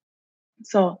studied.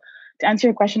 So to answer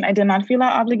your question, I did not feel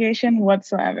that obligation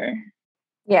whatsoever.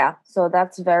 Yeah, so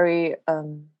that's very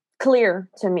clear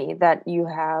to me that you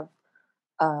have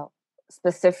a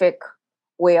specific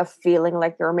way of feeling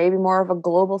like you're maybe more of a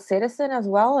global citizen as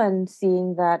well, and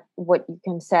seeing that what you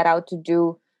can set out to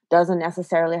do doesn't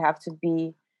necessarily have to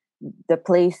be the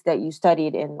place that you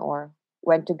studied in or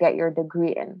went to get your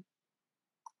degree in.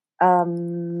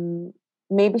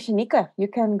 Maybe Shanika, you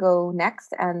can go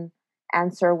next and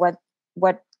answer what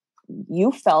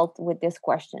you felt with this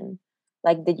question.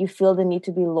 Like, did you feel the need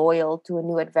to be loyal to a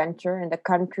new adventure in the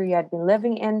country you had been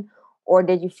living in, or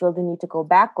did you feel the need to go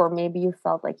back, or maybe you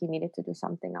felt like you needed to do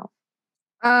something else?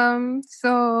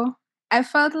 So I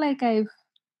felt like I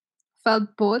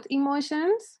felt both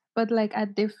emotions, but like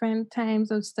at different times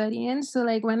of studying. So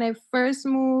like when I first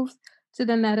moved to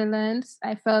the Netherlands,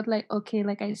 I felt like, okay,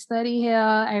 like I study here.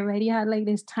 I already had like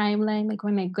this timeline, like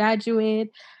when I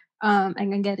graduate, I'm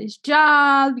gonna get this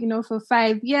job, for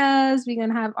 5 years, we're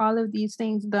gonna have all of these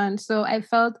things done. So I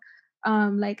felt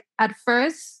like at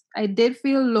first I did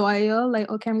feel loyal, like,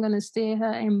 okay, I'm gonna stay here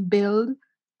and build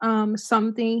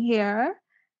something here.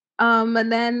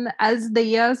 And then as the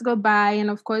years go by, and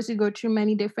of course you go through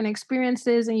many different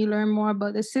experiences and you learn more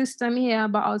about the system here,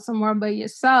 but also more about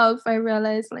yourself, I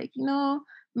realized like,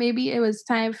 maybe it was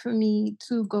time for me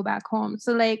to go back home.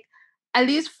 So like, at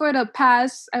least for the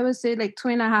past, I would say like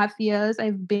 2.5 years,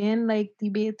 I've been like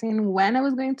debating when I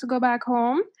was going to go back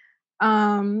home.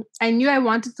 I knew I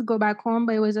wanted to go back home,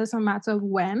 but it was just a matter of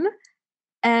when.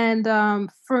 And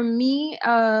for me,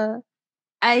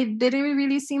 I didn't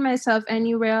really see myself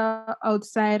anywhere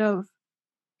outside of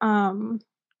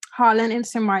Holland and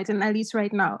St. Martin, at least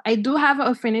right now. I do have an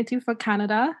affinity for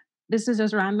Canada this is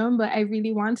just random, but I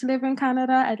really want to live in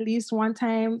Canada at least one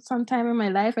time, sometime in my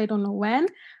life. I don't know when.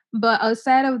 But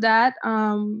outside of that,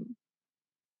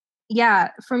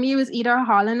 yeah, for me, it was either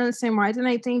Holland or St. Martin.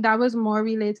 I think that was more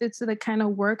related to the kind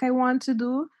of work I want to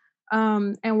do,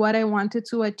 and what I wanted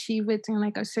to achieve within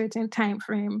like a certain time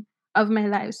frame of my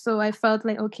life. So I felt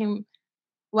like, okay,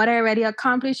 what I already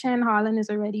accomplished in Holland is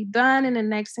already done. And the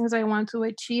next things I want to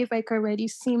achieve, I could already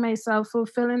see myself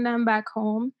fulfilling them back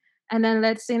home. And then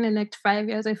let's say in the next 5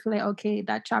 years, I feel like, okay,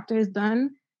 that chapter is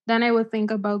done. Then I would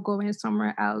think about going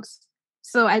somewhere else.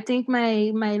 So I think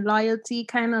my loyalty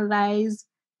kind of lies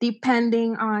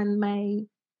depending on my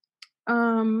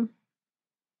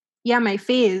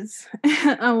phase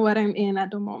on what I'm in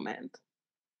at the moment.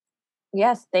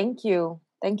 Yes, thank you.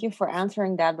 Thank you for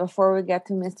answering that. Before we get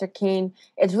to Mr. Kane,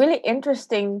 it's really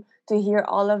interesting to hear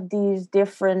all of these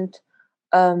different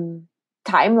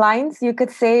timelines, you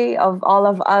could say, of all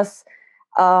of us,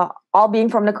 all being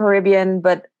from the Caribbean,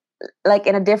 but like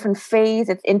in a different phase.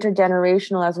 It's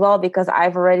intergenerational as well, because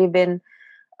I've already been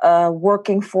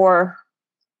working for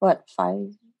what, 4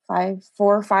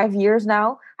 or 5 years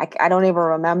now. I don't even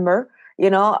remember,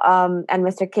 and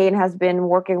Mr. Kane has been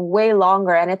working way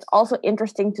longer. And it's also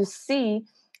interesting to see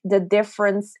the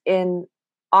difference in,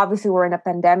 obviously we're in a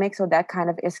pandemic, so that kind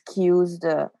of skews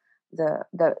the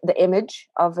image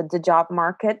of the job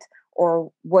market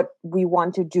or what we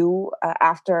want to do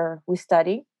after we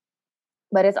study.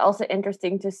 But it's also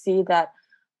interesting to see that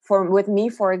with me,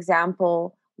 for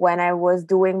example, when I was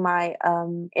doing my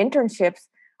internships,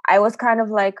 I was kind of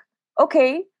like,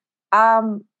 okay,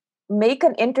 make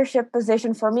an internship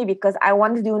position for me, because I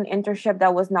wanted to do an internship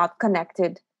that was not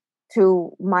connected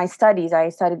to my studies. I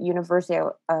studied university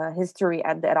history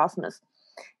at the Erasmus.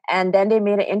 And then they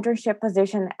made an internship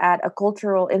position at a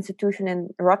cultural institution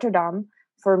in Rotterdam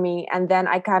for me. And then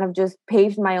I kind of just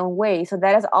paved my own way. So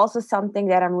that is also something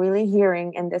that I'm really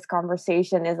hearing in this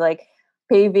conversation, is like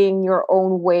paving your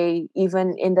own way,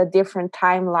 even in the different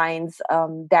timelines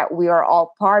that we are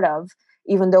all part of.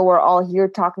 Even though we're all here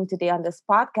talking today on this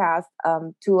podcast,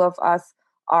 2 of us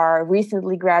are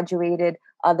recently graduated.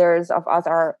 Others of us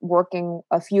are working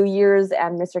a few years,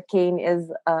 and Mr. Kane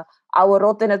is oude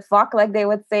rot in het vak, like they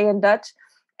would say in Dutch,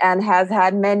 and has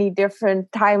had many different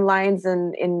timelines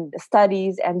in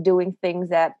studies and doing things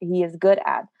that he is good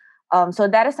at. So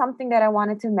that is something that I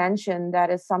wanted to mention. That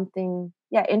is something,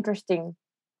 interesting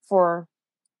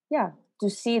to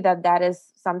see that is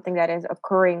something that is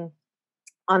occurring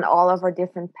on all of our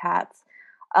different paths.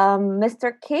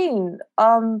 Mr. Kane,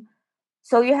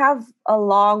 so you have a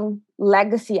long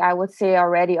legacy, I would say,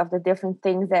 already, of the different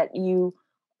things that you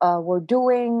were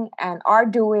doing and are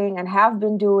doing and have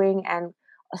been doing. And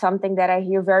something that I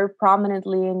hear very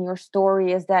prominently in your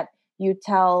story is that you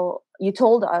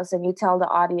told us, and you tell the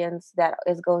audience that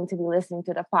is going to be listening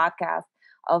to the podcast,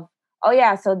 of, oh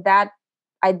yeah, so that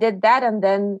I did that, and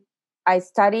then I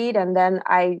studied, and then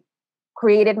I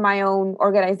created my own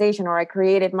organization, or I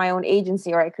created my own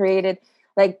agency, or I created,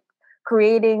 like,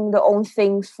 creating the own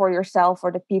things for yourself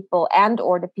or the people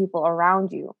or the people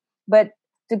around you. But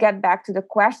to get back to the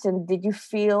question, did you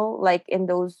feel like in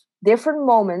those different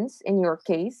moments, in your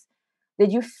case,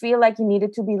 did you feel like you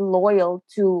needed to be loyal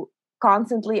to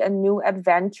constantly a new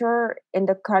adventure in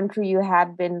the country you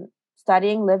had been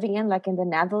studying, living in, like in the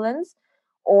Netherlands?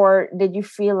 Or did you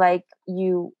feel like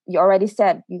you already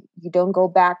said you don't go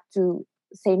back to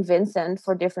St. Vincent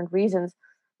for different reasons,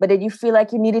 but did you feel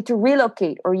like you needed to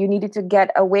relocate, or you needed to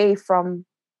get away from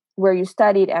where you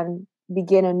studied and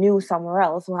begin anew somewhere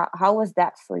else? How was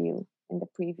that for you in the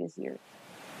previous years?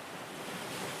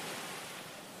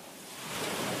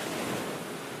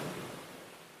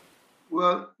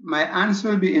 Well, my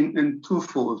answer will be in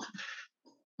twofold.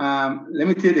 Let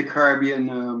me take the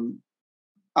Caribbean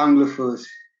angle first.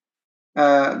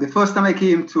 The first time I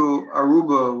came to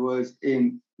Aruba was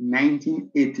in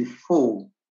 1984.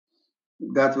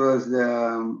 That was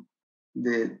the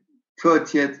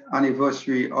 30th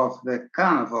anniversary of the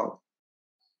Carnival.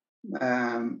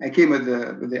 I came with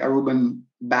the Aruban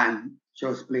band, which I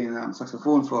was playing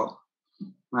saxophone for,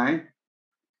 right?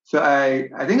 So I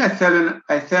think I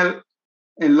fell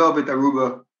in love with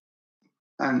Aruba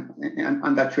and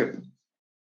on that trip,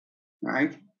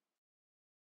 right?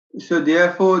 So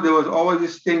therefore, there was always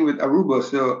this thing with Aruba.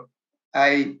 So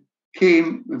I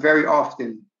came very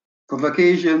often for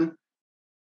vacation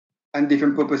and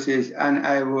different purposes. And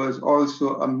I was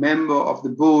also a member of the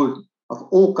board of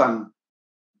OCAN,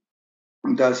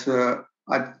 that's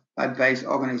advice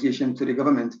organization to the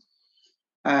government.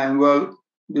 And well,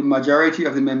 the majority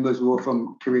of the members were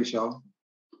from Curacao.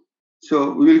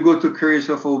 So we will go to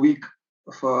Curacao for a week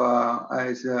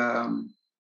as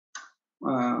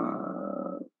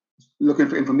looking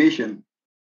for information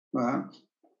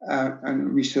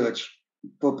and research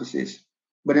purposes.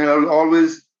 But then I'll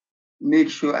always make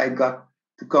sure I got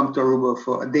to come to Aruba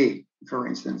for a day, for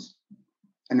instance,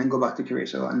 and then go back to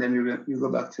Curacao, and then we go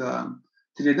back to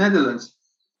the Netherlands.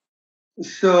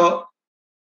 So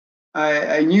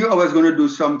I knew I was going to do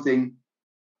something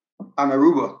on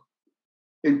Aruba.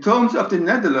 In terms of the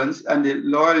Netherlands and the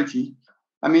loyalty,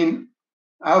 I mean,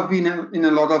 I've been in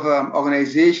a lot of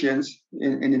organizations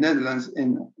in the Netherlands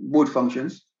in both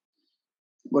functions,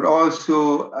 but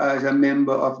also as a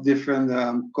member of different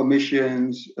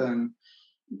commissions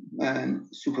and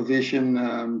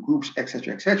supervision groups,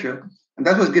 etc., etc. And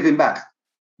that was giving back.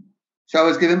 So I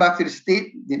was giving back to the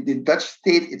state, the Dutch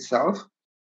state itself,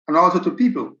 and also to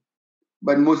people,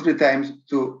 but most of the times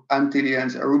to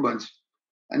Antillians, Arubans,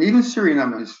 and even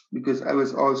Surinamers, because I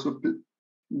was also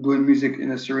doing music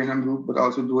in a Suriname group, but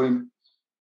also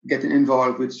getting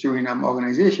involved with Suriname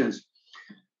organizations.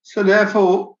 So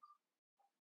therefore,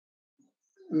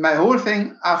 my whole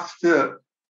thing after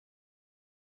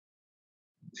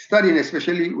studying,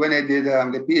 especially when I did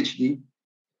the PhD,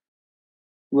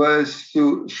 was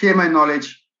to share my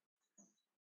knowledge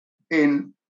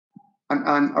on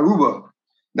Aruba.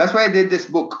 That's why I did this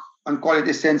book and call it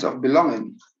A Sense of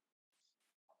Belonging.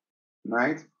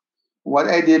 Right? What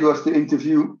I did was to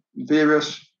interview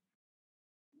various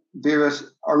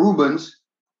Arubans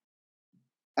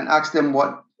and ask them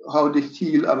how they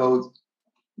feel about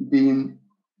being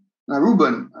an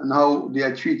Aruban and how they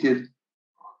are treated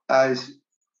as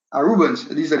Arubans.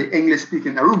 These are the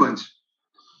English-speaking Arubans.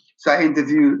 So I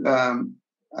interviewed,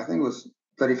 I think it was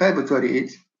 35 or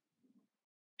 38,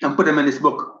 and put them in this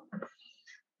book.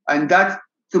 And that,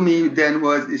 to me, then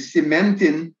was the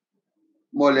cementing,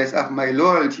 more or less, of my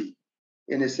loyalty,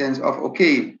 in the sense of,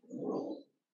 okay,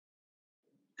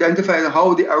 to identify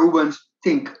how the Arubans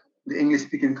think, the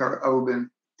English-speaking Aruban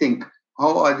think.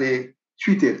 How are they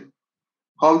treated?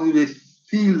 How do they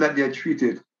feel that they're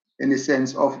treated in the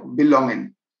sense of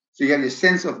belonging? So you have the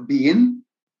sense of being.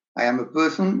 I am a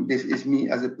person. This is me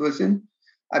as a person.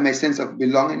 And my sense of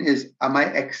belonging is, am I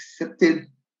accepted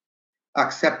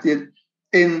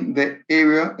in the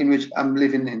area in which I'm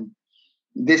living in?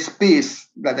 This space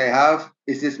that I have,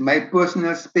 is this my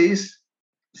personal space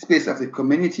of the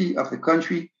community, of the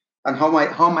country, and how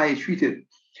am I treated?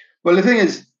 Well, the thing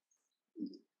is,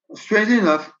 strangely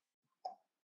enough,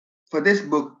 for this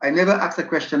book, I never asked a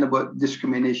question about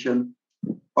discrimination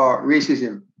or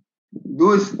racism.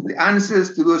 The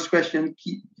answers to those questions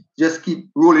just keep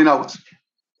rolling out.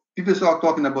 People start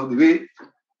talking about the way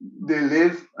they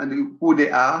live and who they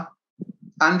are,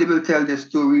 and they will tell their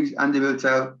stories, and they will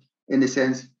tell, in a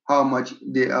sense, how much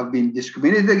they have been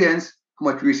discriminated against, how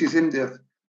much racism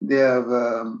they have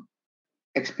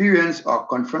experienced or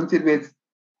confronted with,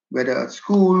 whether at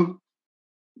school,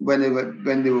 when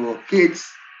they were kids,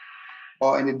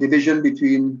 or in the division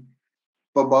between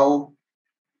Babao,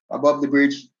 above the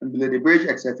bridge and below the bridge,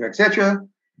 etc., etc.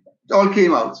 It all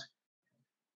came out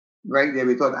right there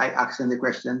without I asking the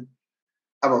question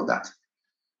about that.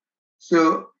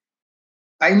 So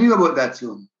I knew about that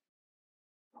too.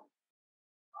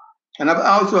 And I've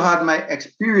also had my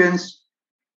experience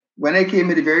when I came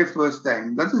here the very first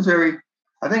time. That is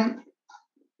I think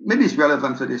maybe it's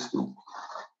relevant for this too.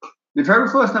 The very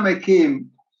first time I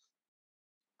came,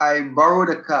 I borrowed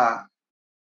a car,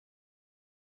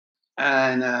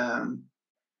 and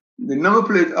the number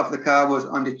plate of the car was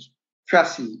on the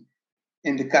chassis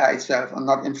in the car itself and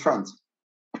not in front.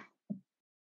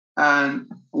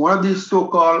 And one of these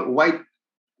so-called white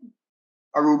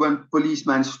Aruban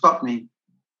policemen stopped me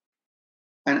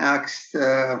and asked,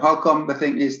 how come the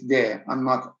thing is there and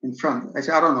not in front? I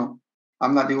said, I don't know.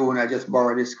 I'm not the owner. I just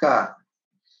borrowed this car.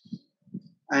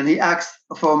 And he asked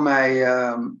for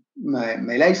my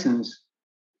my license.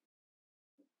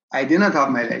 I did not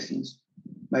have my license.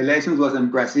 My license was in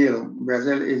Brazil.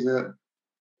 Brazil is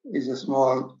a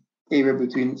small area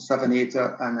between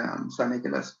Savaneta and San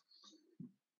Nicolas.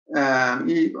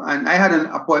 And I had an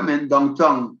appointment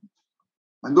downtown.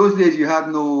 And those days you had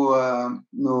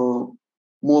no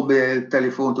mobile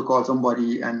telephone to call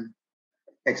somebody and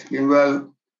explain,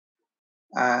 well,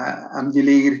 I'm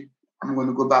delayed. I'm going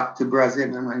to go back to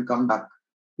Brazil and come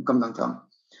downtown.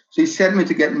 So he sent me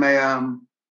to get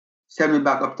send me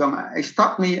back uptown. He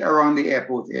stopped me around the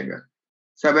airport area.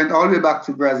 So I went all the way back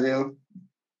to Brazil,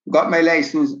 got my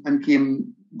license, and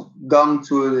came down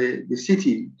to the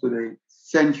city, to the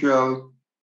Central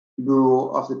Bureau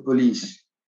of the Police.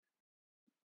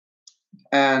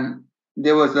 And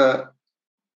there was a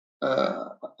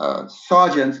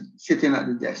sergeant sitting at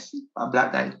the desk, a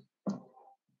black guy.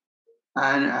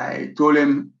 And I told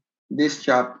him, this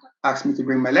chap asked me to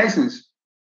bring my license.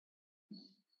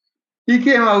 He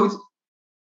came out,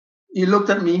 he looked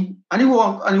at me, and he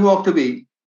walked away.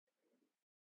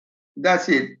 That's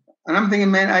it. And I'm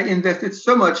thinking, man, I invested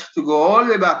so much to go all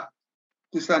the way back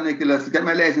to San Nicolas to get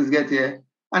my license, get here.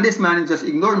 And this man just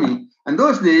ignored me. And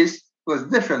those days was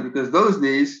different, because those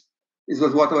days it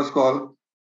was what was called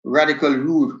radical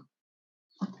rude.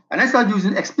 And I started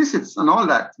using explicits and all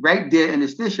that right there in the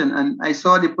station. And I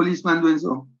saw the policeman doing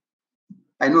so.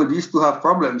 I know these two have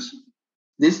problems.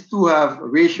 These two have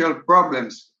racial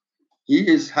problems. He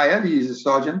is hired, he is a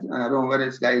sergeant, and I don't know whether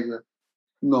this guy is a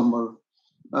normal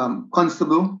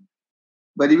constable.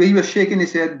 But the way he was shaking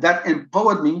his head, that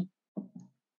empowered me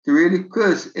to really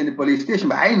curse in the police station.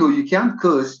 But I know you can't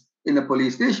curse in the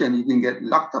police station. You can get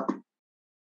locked up,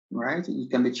 right? You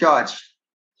can be charged.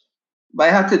 But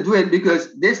I had to do it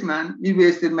because this man, he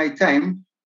wasted my time,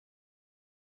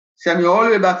 sent me all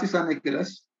the way back to San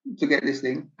Nicolas to get this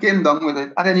thing, came down with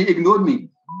it, and then he ignored me.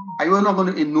 I was not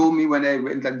going to ignore me when I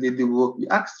went and did the work we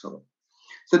asked for.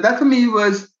 So that for me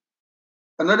was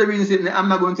another reason saying, I'm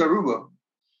not going to Aruba.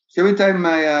 So every time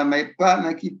my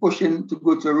partner keep pushing to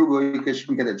go to Aruba because she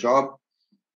can get a job,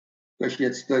 because she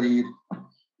had studied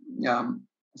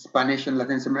Spanish and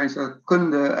Latin American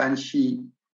Kunda, and she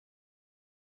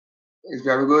is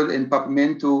very good in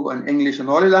Papiamento and English and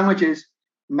all the languages.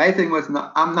 My thing was, no,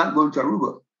 I'm not going to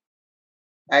Aruba.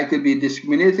 I could be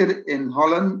discriminated in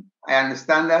Holland. I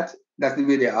understand that. That's the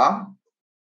way they are.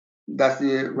 That's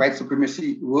the white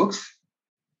supremacy works.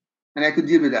 And I could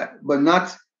deal with that, but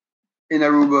not in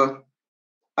Aruba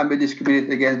and be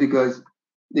discriminated against because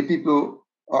the people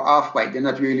are half white. They're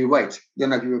not really white. They're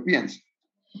not Europeans.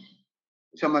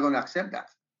 So am I going to accept that?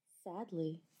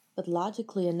 Sadly, but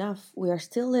logically enough, we are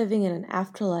still living in an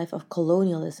afterlife of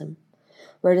colonialism,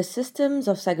 where the systems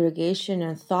of segregation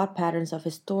and thought patterns of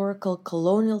historical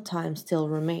colonial times still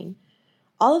remain.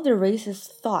 All of the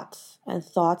racist thoughts and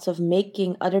thoughts of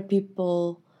making other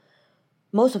people,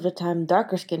 most of the time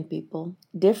darker-skinned people,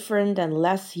 different and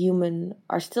less human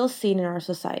are still seen in our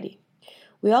society.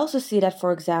 We also see that,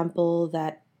 for example,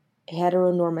 that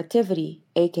heteronormativity,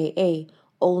 aka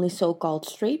only so-called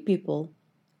straight people,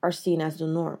 are seen as the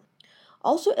norm.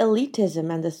 Also,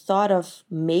 elitism and the thought of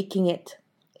making it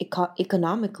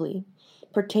economically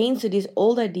pertains to these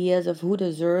old ideas of who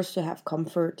deserves to have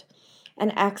comfort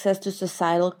and access to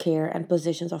societal care and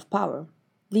positions of power.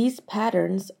 These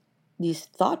patterns, these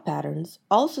thought patterns,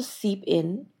 also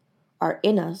are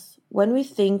in us when we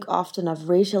think often of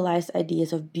racialized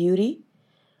ideas of beauty,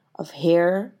 of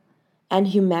hair, and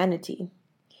humanity,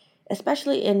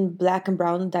 especially in Black and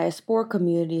Brown diaspora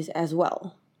communities as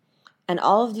well. And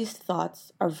all of these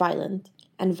thoughts are violent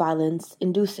and violence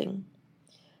inducing.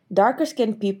 Darker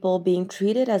skinned people being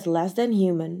treated as less than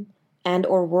human and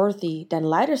or worthy than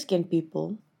lighter skinned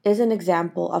people is an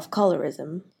example of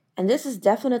colorism. And this is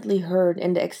definitely heard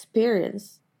in the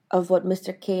experience of what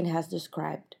Mr. Kane has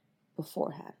described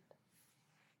beforehand.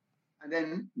 And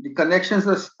then the connections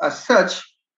are such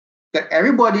that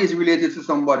everybody is related to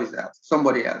somebody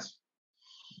else.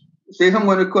 So if I'm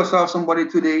going to cuss off somebody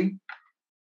today,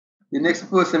 the next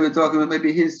person we're talking about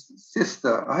maybe his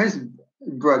sister or his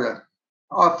brother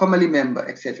or family member,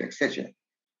 etc., etc.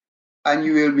 And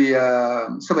you will be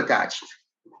sabotaged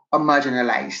or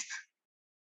marginalized.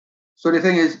 So the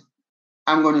thing is,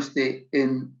 I'm going to stay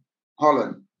in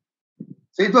Holland.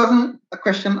 So it wasn't a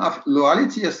question of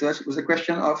loyalty as such. It was a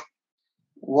question of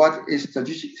what is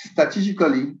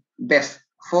strategically best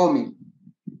for me.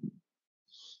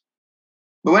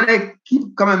 But when I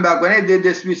keep coming back, when I did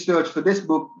this research for this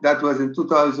book, that was in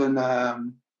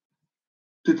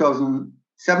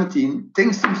 2017,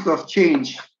 things seem to have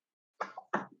changed.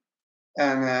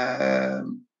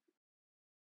 And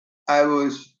I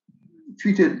was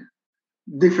treated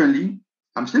differently.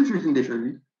 I'm still treated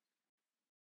differently.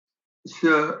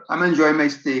 So I'm enjoying my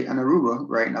stay in Aruba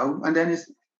right now. And then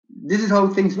this is how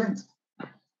things went.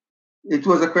 It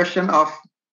was a question of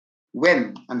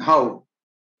when and how,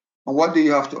 and what do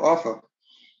you have to offer.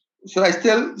 So I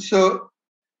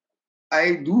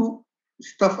do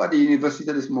stuff at the university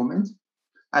at this moment.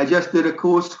 I just did a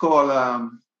course called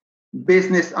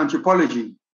Business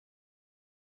Anthropology.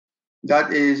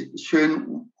 That is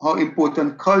showing how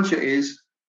important culture is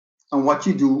and what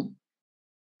you do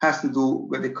has to do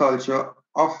with the culture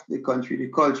of the country, the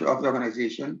culture of the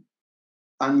organization,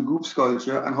 and group's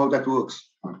culture and how that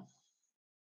works.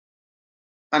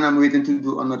 And I'm waiting to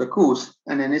do another course,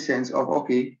 and in a sense of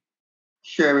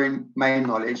sharing my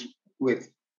knowledge with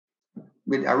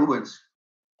Arubans.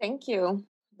 Thank you.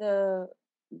 The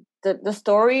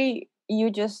story you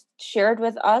just shared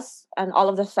with us and all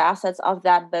of the facets of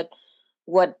that, but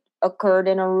what occurred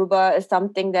in Aruba is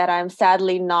something that I'm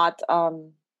sadly not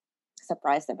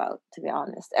surprised about, to be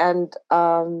honest. And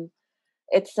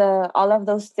it's all of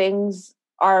those things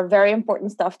are very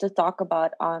important stuff to talk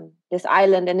about on this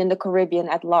island and in the Caribbean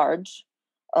at large.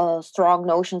 Strong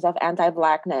notions of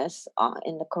anti-blackness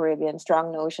in the Caribbean,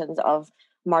 strong notions of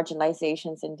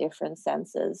marginalizations in different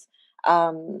senses.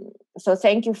 So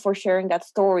thank you for sharing that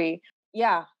story.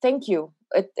 Yeah, thank you.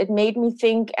 It made me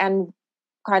think and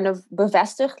kind of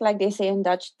bevestigd, like they say in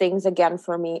Dutch, things again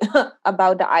for me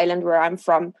about the island where I'm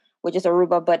from, which is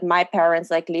Aruba. But my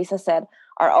parents, like Lisa said,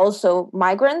 are also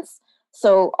migrants.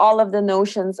 So all of the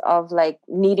notions of like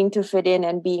needing to fit in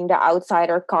and being the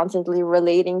outsider, constantly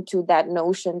relating to that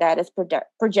notion that is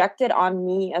projected on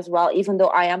me as well, even though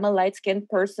I am a light-skinned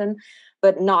person,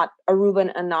 but not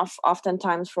Aruban enough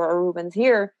oftentimes for Arubans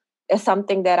here, is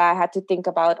something that I had to think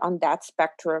about on that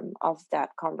spectrum of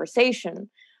that conversation.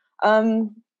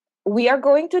 We are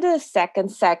going to the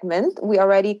second segment. We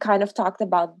already kind of talked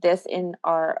about this in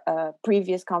our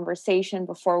previous conversation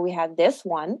before we had this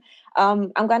one.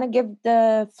 I'm going to give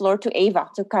the floor to Ava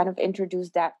to kind of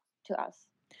introduce that to us.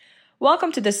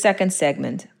 Welcome to the second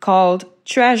segment called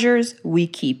Treasures We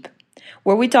Keep,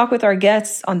 where we talk with our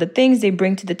guests on the things they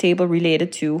bring to the table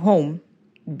related to home,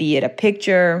 be it a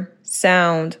picture,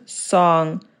 sound,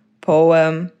 song,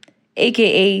 poem,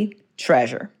 aka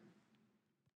treasure.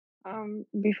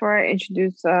 Before I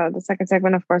introduce the second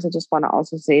segment, of course, I just want to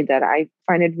also say that I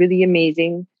find it really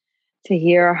amazing to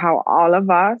hear how all of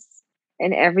us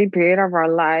in every period of our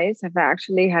lives have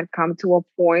actually had come to a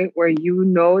point where you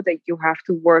know that you have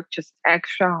to work just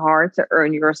extra hard to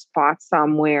earn your spot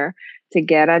somewhere, to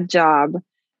get a job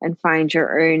and find your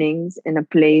earnings in a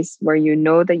place where you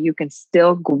know that you can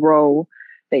still grow,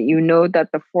 that you know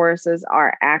that the forces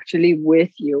are actually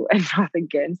with you and not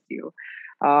against you.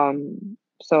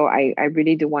 So I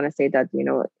really do want to say that, you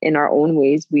know, in our own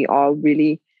ways, we all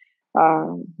really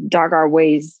dug our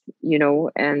ways, you know,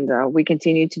 and we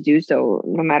continue to do so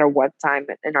no matter what time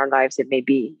in our lives it may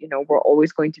be. You know, we're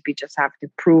always going to be just have to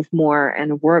prove more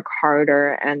and work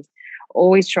harder and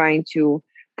always trying to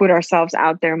put ourselves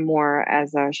out there more,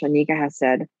 as Shanika has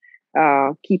said,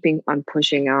 keeping on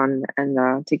pushing on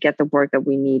and to get the work that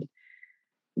we need,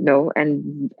 you know,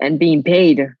 and being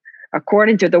paid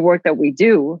according to the work that we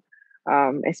do.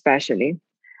 Especially.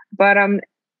 But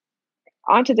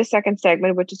on to the second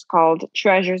segment, which is called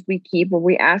Treasures We Keep, where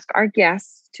we ask our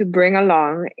guests to bring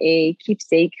along a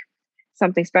keepsake,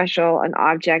 something special, an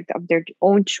object of their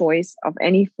own choice of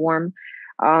any form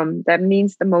that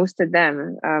means the most to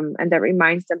them and that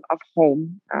reminds them of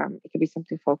home. It could be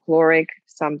something folkloric,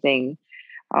 something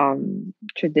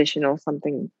traditional,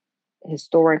 something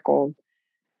historical.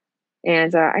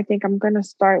 And I think I'm going to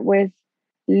start with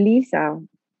Lisa.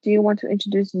 Do you want to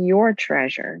introduce your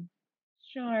treasure?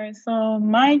 Sure. So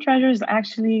my treasure is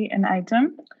actually an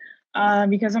item.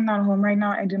 Because I'm not home right now,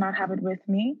 I do not have it with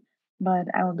me, but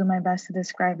I will do my best to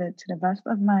describe it to the best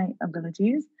of my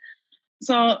abilities.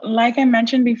 So, like I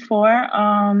mentioned before,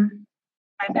 my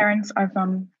parents are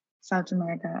from South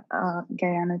America,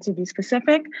 Guyana to be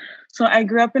specific. So I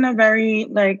grew up in a very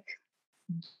like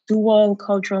dual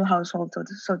cultural household,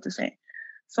 so to say.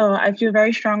 So I feel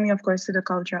very strongly, of course, to the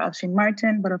culture of St.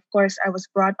 Martin, but of course, I was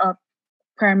brought up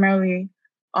primarily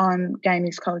on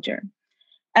Guyanese culture.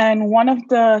 And one of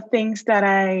the things that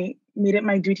I made it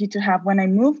my duty to have when I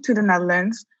moved to the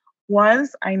Netherlands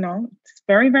was, I know, it's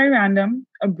very, very random,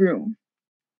 a broom.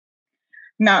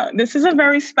 Now, this is a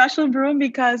very special broom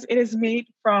because it is made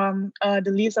from the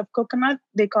leaves of coconut.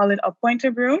 They call it a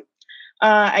pointer broom.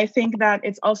 I think that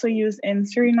it's also used in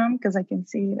Suriname because I can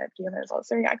see that Gila is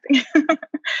also reacting.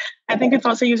 I think it's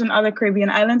also used in other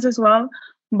Caribbean islands as well.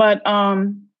 But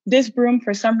this broom,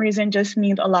 for some reason, just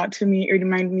means a lot to me. It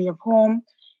reminded me of home.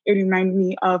 It reminded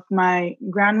me of my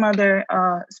grandmother,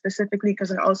 specifically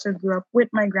because I also grew up with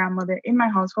my grandmother in my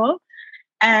household.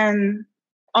 And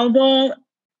although,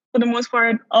 for the most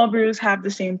part, all brooms have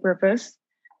the same purpose,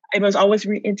 it was always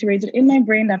reiterated in my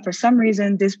brain that for some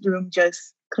reason, this broom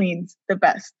just cleans the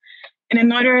best. And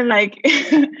in order, like,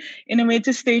 in a way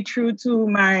to stay true to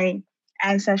my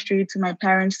ancestry, to my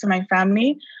parents, to my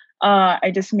family,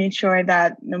 I just made sure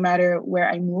that no matter where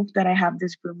I move, that I have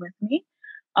this broom with me.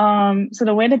 So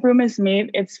the way the broom is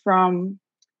made, it's from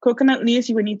coconut leaves.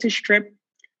 You would need to strip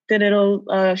the little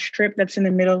strip that's in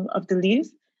the middle of the leaves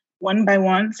one by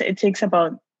one. So it takes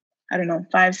about, I don't know,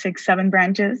 5, 6, 7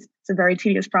 branches. It's a very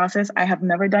tedious process. I have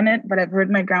never done it, but I've heard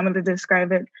my grandmother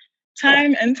describe it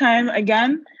time and time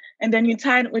again. And then you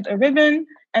tie it with a ribbon,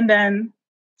 and then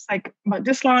it's like about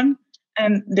this long,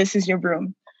 and this is your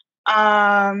broom.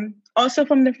 Also,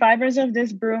 from the fibers of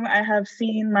this broom, I have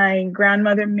seen my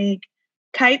grandmother make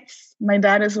kites, my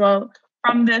dad as well,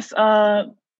 from this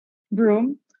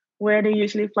broom, where they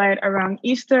usually fly it around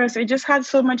Easter. So it just had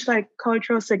so much like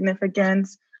cultural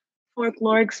significance,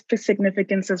 folkloric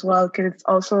significance as well, because it's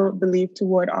also believed to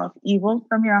ward off evil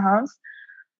from your house.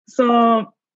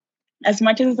 So as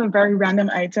much as it's a very random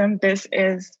item, this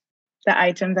is the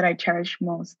item that I cherish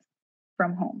most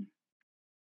from home.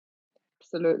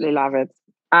 Absolutely love it.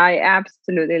 I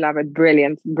absolutely love it.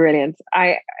 Brilliant, brilliant.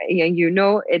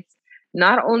 It's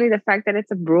not only the fact that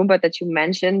it's a broom, but that you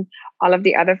mentioned all of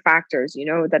the other factors,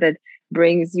 that it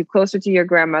brings you closer to your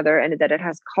grandmother and that it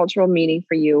has cultural meaning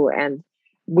for you. And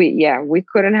we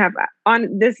couldn't have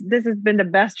on this. This has been the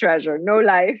best treasure. No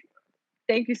life.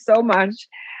 Thank you so much.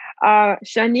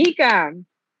 Shanika,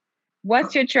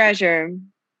 what's your treasure?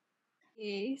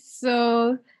 Okay,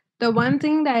 so the one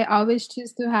thing that I always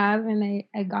choose to have, and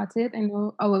I got it, I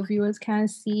know our viewers can't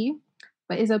see,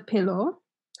 but it's a pillow.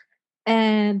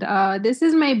 And this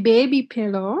is my baby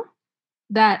pillow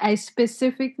that I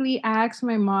specifically asked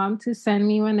my mom to send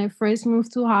me when I first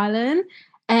moved to Holland.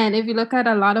 And if you look at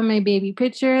a lot of my baby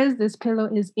pictures, this pillow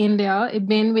is in there. It's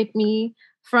been with me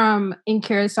from in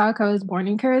Curacao, 'cause I was born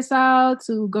in Curacao,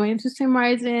 to going to St.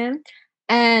 Martin.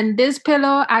 And this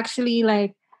pillow actually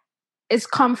like it's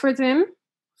comforting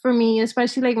for me,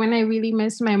 especially like when I really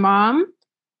miss my mom.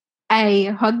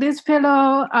 I hug this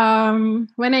pillow.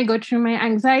 When I go through my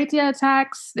anxiety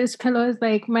attacks, this pillow is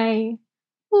like my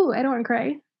I don't want to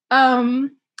cry.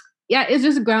 Yeah, it's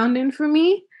just grounding for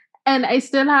me. And I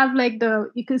still have like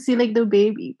you can see like the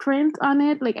baby print on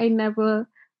it. Like I never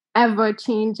ever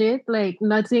change it. Like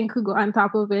nothing could go on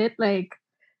top of it. Like,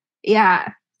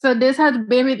 yeah. So this has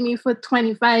been with me for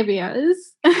 25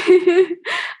 years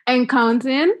and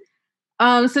counting.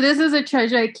 So this is a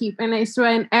treasure I keep, and I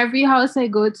swear in every house I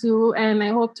go to, and I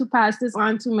hope to pass this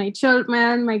on to my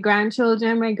children, my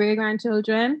grandchildren, my great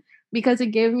grandchildren, because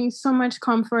it gave me so much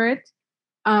comfort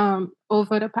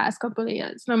over the past couple of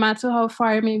years, no matter how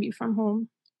far it may be from home.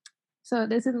 So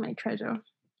this is my treasure.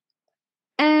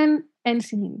 And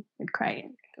scene with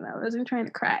crying. I wasn't trying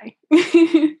to cry.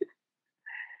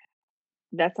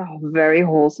 That's a very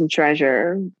wholesome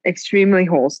treasure, extremely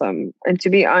wholesome. And to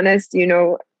be honest,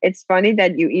 it's funny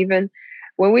that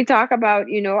when we talk about,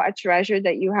 a treasure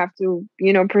that you have to,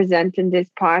 present in this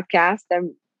podcast,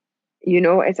 and,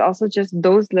 it's also just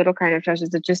those little kind of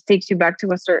treasures that just takes you back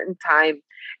to a certain time.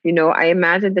 I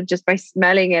imagine that just by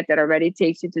smelling it, that already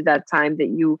takes you to that time that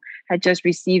you had just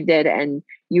received it, and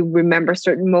you remember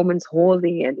certain moments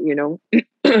holding it,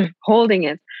 holding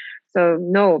it. So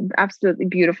no, absolutely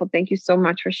beautiful. Thank you so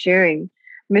much for sharing.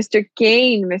 Mr.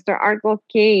 Kane, Mr. Artwell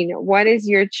Kane, what is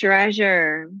your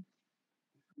treasure?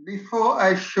 Before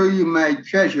I show you my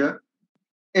treasure,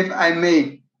 if I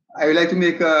may, I would like to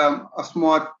make a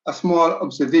small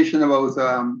observation about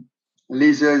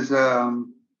Lisa's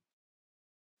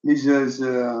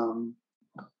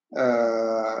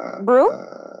Broom?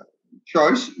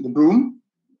 choice, the broom,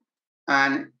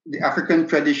 and the African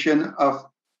tradition of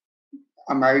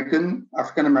African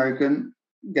American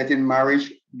getting married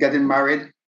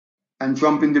and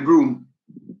jumping the broom.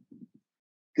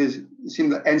 Because it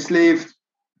seems that enslaved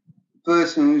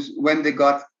persons, when they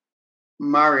got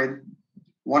married,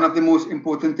 one of the most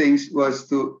important things was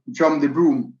to jump the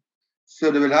broom. So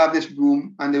they will have this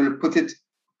broom and they will put it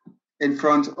in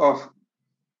front of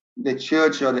the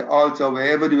church or the altar,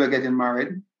 wherever they were getting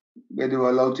married, where they were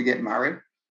allowed to get married.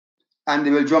 And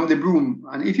they will jump the broom.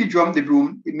 And if you jump the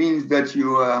broom, it means that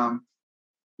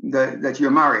that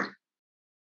you're married.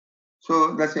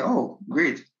 So that's it. Oh,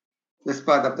 great. That's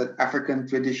part of that African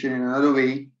tradition in another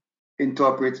way,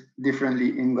 interpret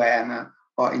differently in Guyana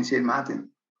or in St. Martin,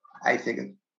 I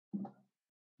figured.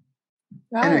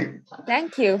 Oh, Anyway,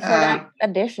 thank you for that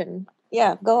addition.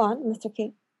 Yeah, go on, Mr.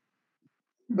 King.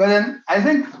 but then I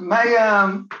think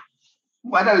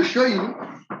what I'll show you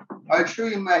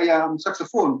my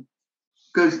saxophone,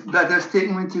 because that has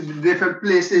taken me to the different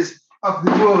places of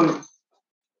the world.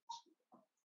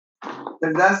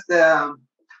 And that's to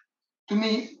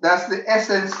me, that's the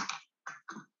essence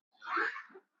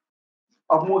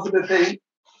of most of the things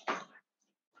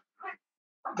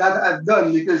that I've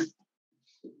done, because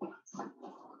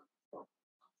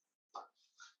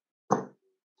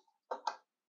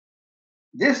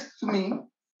this to me,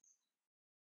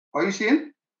 are you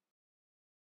seeing?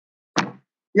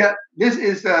 Yeah, this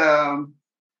is to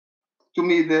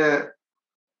me the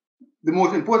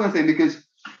most important thing, because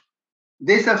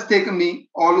this has taken me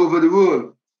all over the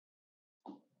world,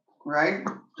 right?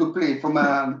 To play from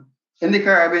in the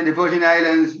Caribbean, the Virgin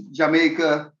Islands,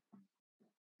 Jamaica,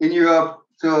 in Europe,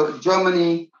 So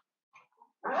Germany,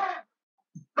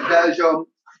 Belgium,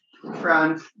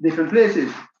 France, different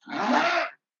places.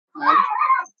 Right?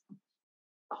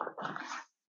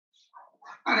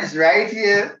 And it's right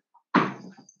here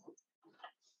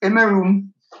in my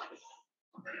room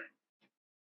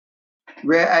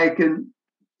where I can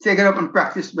take it up and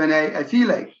practice when I feel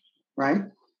like, right?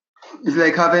 It's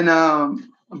like having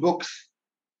books,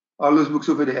 all those books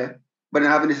over there, but then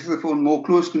having the saxophone more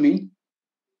close to me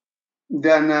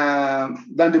than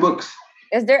the books.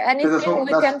 Is there anything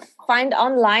we can find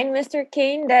online, Mr.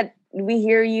 Kane, that we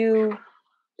hear you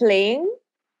playing?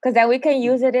 Because then we can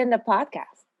use it in the podcast.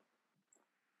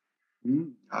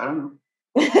 I don't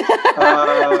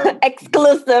know.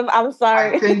 Exclusive. I'm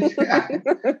sorry. I think,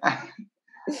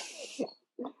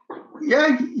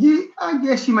 yeah, I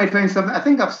guess you might find something. I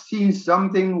think I've seen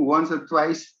something once or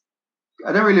twice.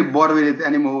 I don't really bother with it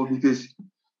anymore because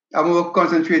I'm more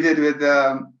concentrated with.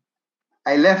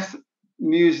 I left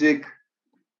music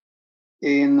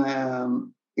in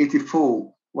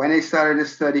 '84 when I started to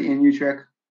study in Utrecht.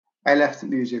 I left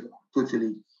music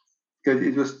totally because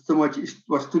it was too much. It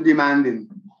was too demanding.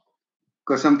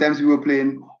 Because sometimes we were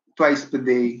playing twice per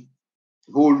day,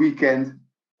 whole weekend,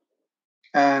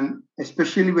 and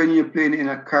especially when you're playing in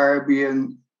a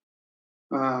Caribbean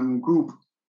group,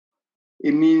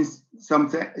 it means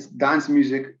sometimes dance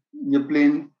music. You're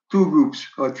playing 2 groups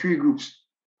or 3 groups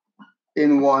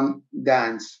in one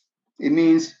dance. It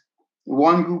means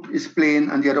one group is playing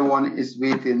and the other one is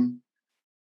waiting.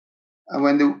 And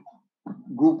when the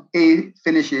group A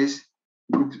finishes,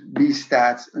 group B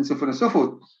starts, and so forth and so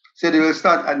forth. So they will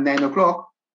start at 9 o'clock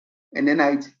in the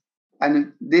night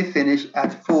and they finish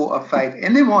at 4 or 5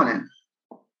 in the morning.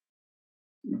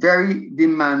 Very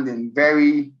demanding,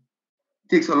 very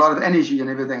takes a lot of energy and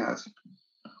everything else.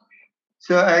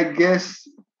 So I guess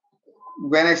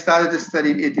when I started to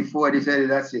study in '84, I decided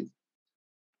that's it.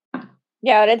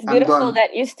 Yeah, it's beautiful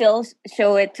that you still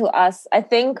show it to us. I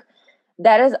think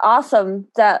that is awesome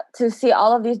to see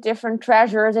all of these different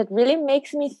treasures. It really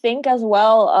makes me think as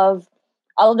well of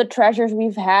all of the treasures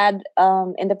we've had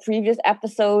in the previous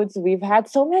episodes. We've had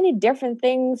so many different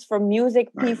things, from music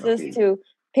pieces to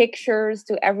pictures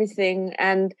to everything.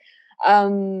 And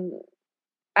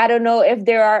I don't know if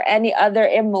there are any other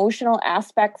emotional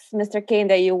aspects, Mr. Kane,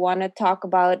 that you want to talk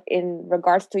about in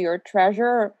regards to your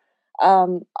treasure.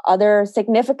 Other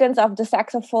significance of the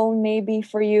saxophone maybe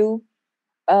for you?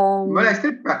 Well, I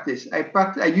still practice.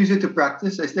 I use it to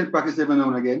practice. I still practice every now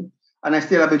and again. And I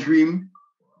still have a dream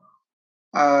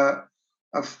of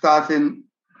starting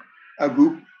a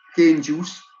group, Cane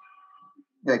Juice,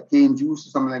 like Cane Juice or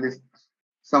something like this,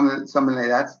 something like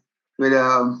that,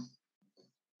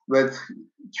 with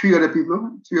 3 other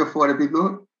people, 3 or 4 other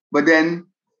people. But then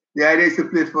the idea is to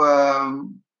play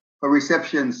for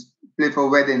receptions, play for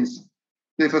weddings,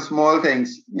 play for small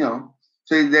things,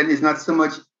 So then it's not so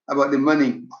much about the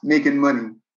money, making money.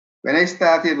 When I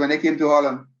went to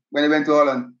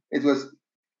Holland, it was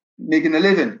making a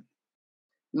living.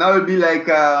 Now it'd be like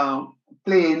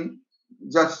playing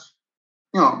just,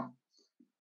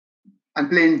 and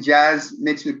playing jazz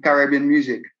mixed with Caribbean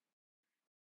music.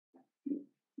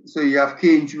 So you have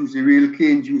cane juice, the real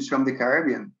cane juice from the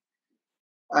Caribbean.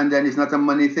 And then it's not a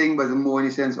money thing, but more in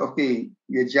the sense, okay,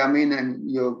 you're jamming and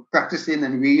you're practicing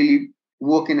and really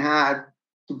working hard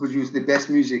to produce the best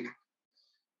music.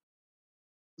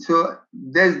 So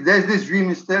there's this dream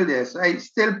is still there. So I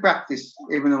still practice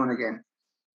every now and again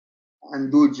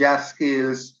and do jazz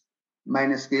scales,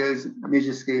 minor scales,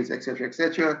 major scales,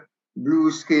 etc.,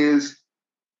 blues scales.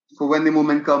 For when the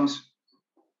moment comes,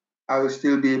 I will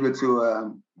still be able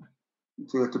to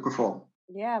perform.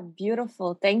 Yeah,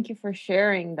 beautiful. Thank you for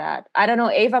sharing that. I don't know,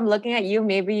 Ave, I'm looking at you.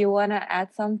 Maybe you want to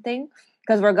add something,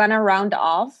 because we're going to round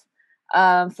off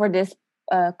for this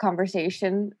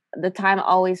conversation. The time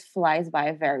always flies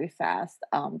by very fast.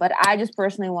 But I just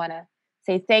personally want to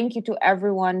say thank you to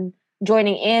everyone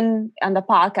joining in on the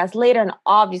podcast later, and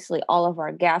obviously all of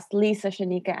our guests, Lisa,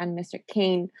 Shanika, and Mr.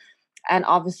 Kane, and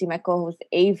obviously my co-host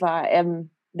Ava.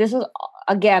 This was,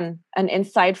 again, an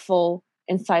insightful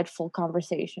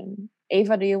conversation.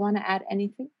 Ava, do you want to add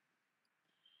anything?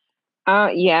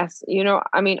 Yes.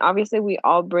 Obviously we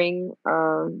all bring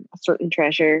a certain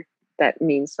treasure that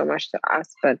means so much to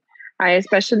us, but I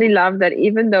especially love that,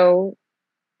 even though,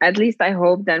 at least I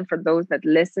hope then for those that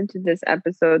listen to this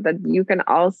episode, that you can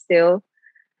all still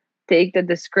take the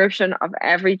description of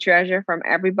every treasure from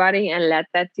everybody and let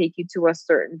that take you to a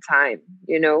certain time.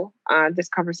 This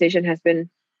conversation has been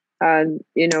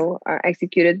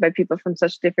executed by people from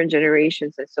such different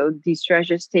generations. And so these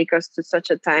treasures take us to such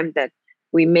a time that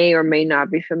we may or may not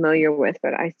be familiar with.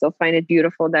 But I still find it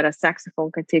beautiful that a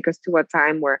saxophone can take us to a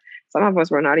time where some of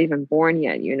us were not even born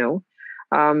yet, you know.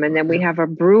 And then we have a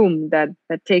broom that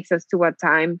takes us to a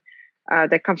time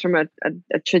that comes from a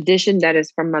tradition that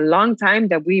is from a long time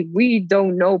that we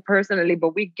don't know personally,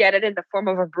 but we get it in the form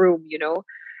of a broom, you know.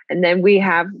 And then we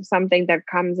have something that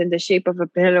comes in the shape of a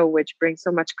pillow, which brings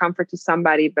so much comfort to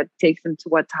somebody, but takes them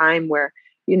to a time where,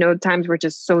 you know, times were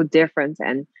just so different.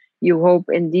 And you hope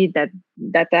indeed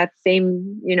that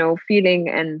same, you know, feeling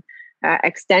and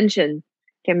extension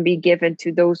can be given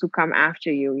to those who come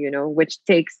after you, you know, which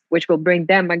will bring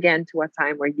them again to a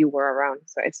time where you were around.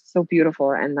 So it's so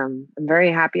beautiful. And I'm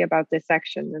very happy about this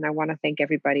section. And I want to thank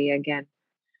everybody again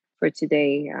for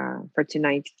today, for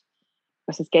tonight.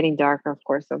 It's getting darker, of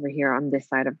course, over here on this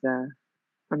side of the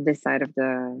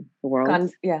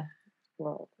world.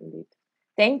 World, indeed.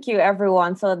 Thank you,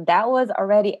 everyone. So that was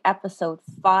already episode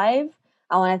 5.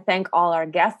 I want to thank all our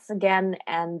guests again,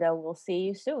 and we'll see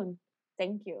you soon.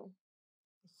 Thank you.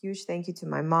 Huge thank you to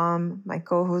my mom, my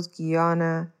co-host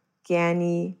Gianna,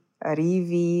 Gani,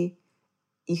 Arivi,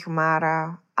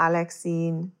 Igmara,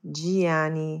 Alexine,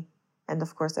 Gianni, and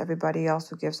of course everybody else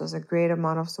who gives us a great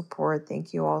amount of support.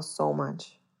 Thank you all so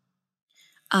much.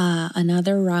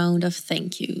 Another round of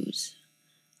thank yous.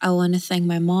 I want to thank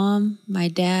my mom, my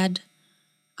dad.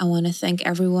 I want to thank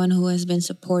everyone who has been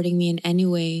supporting me in any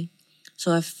way.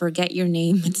 So if I forget your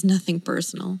name, it's nothing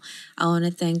personal. I want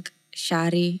to thank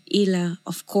Shari, Ila.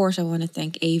 Of course, I want to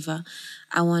thank Ava.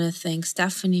 I want to thank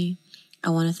Stephanie. I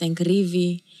want to thank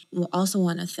Rivi. I also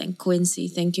want to thank Quincy.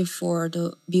 Thank you for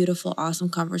the beautiful, awesome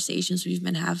conversations we've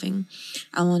been having.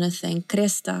 I want to thank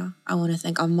Krista. I want to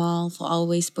thank Amal for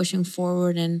always pushing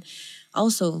forward and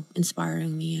also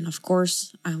inspiring me. And of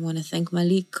course, I want to thank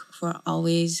Malik for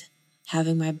always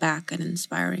having my back and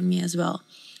inspiring me as well.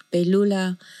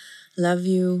 Beilula, love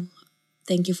you.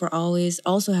 Thank you for always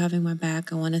also having my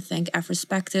back. I want to thank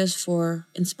Afrospectus for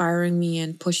inspiring me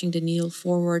and pushing the needle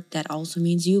forward. That also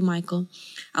means you, Michael.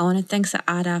 I want to thank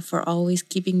Saada for always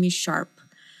keeping me sharp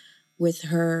with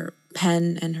her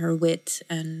pen and her wit.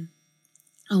 And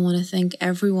I want to thank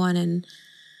everyone and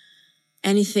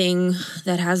anything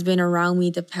that has been around me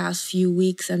the past few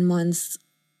weeks and months,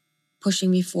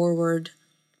 pushing me forward,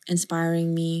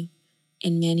 inspiring me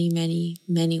in many, many,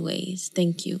 many ways.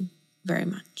 Thank you very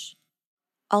much.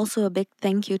 Also, a big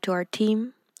thank you to our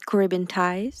team, Caribbean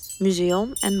Ties,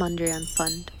 Museum, and Mondrian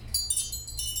Fund.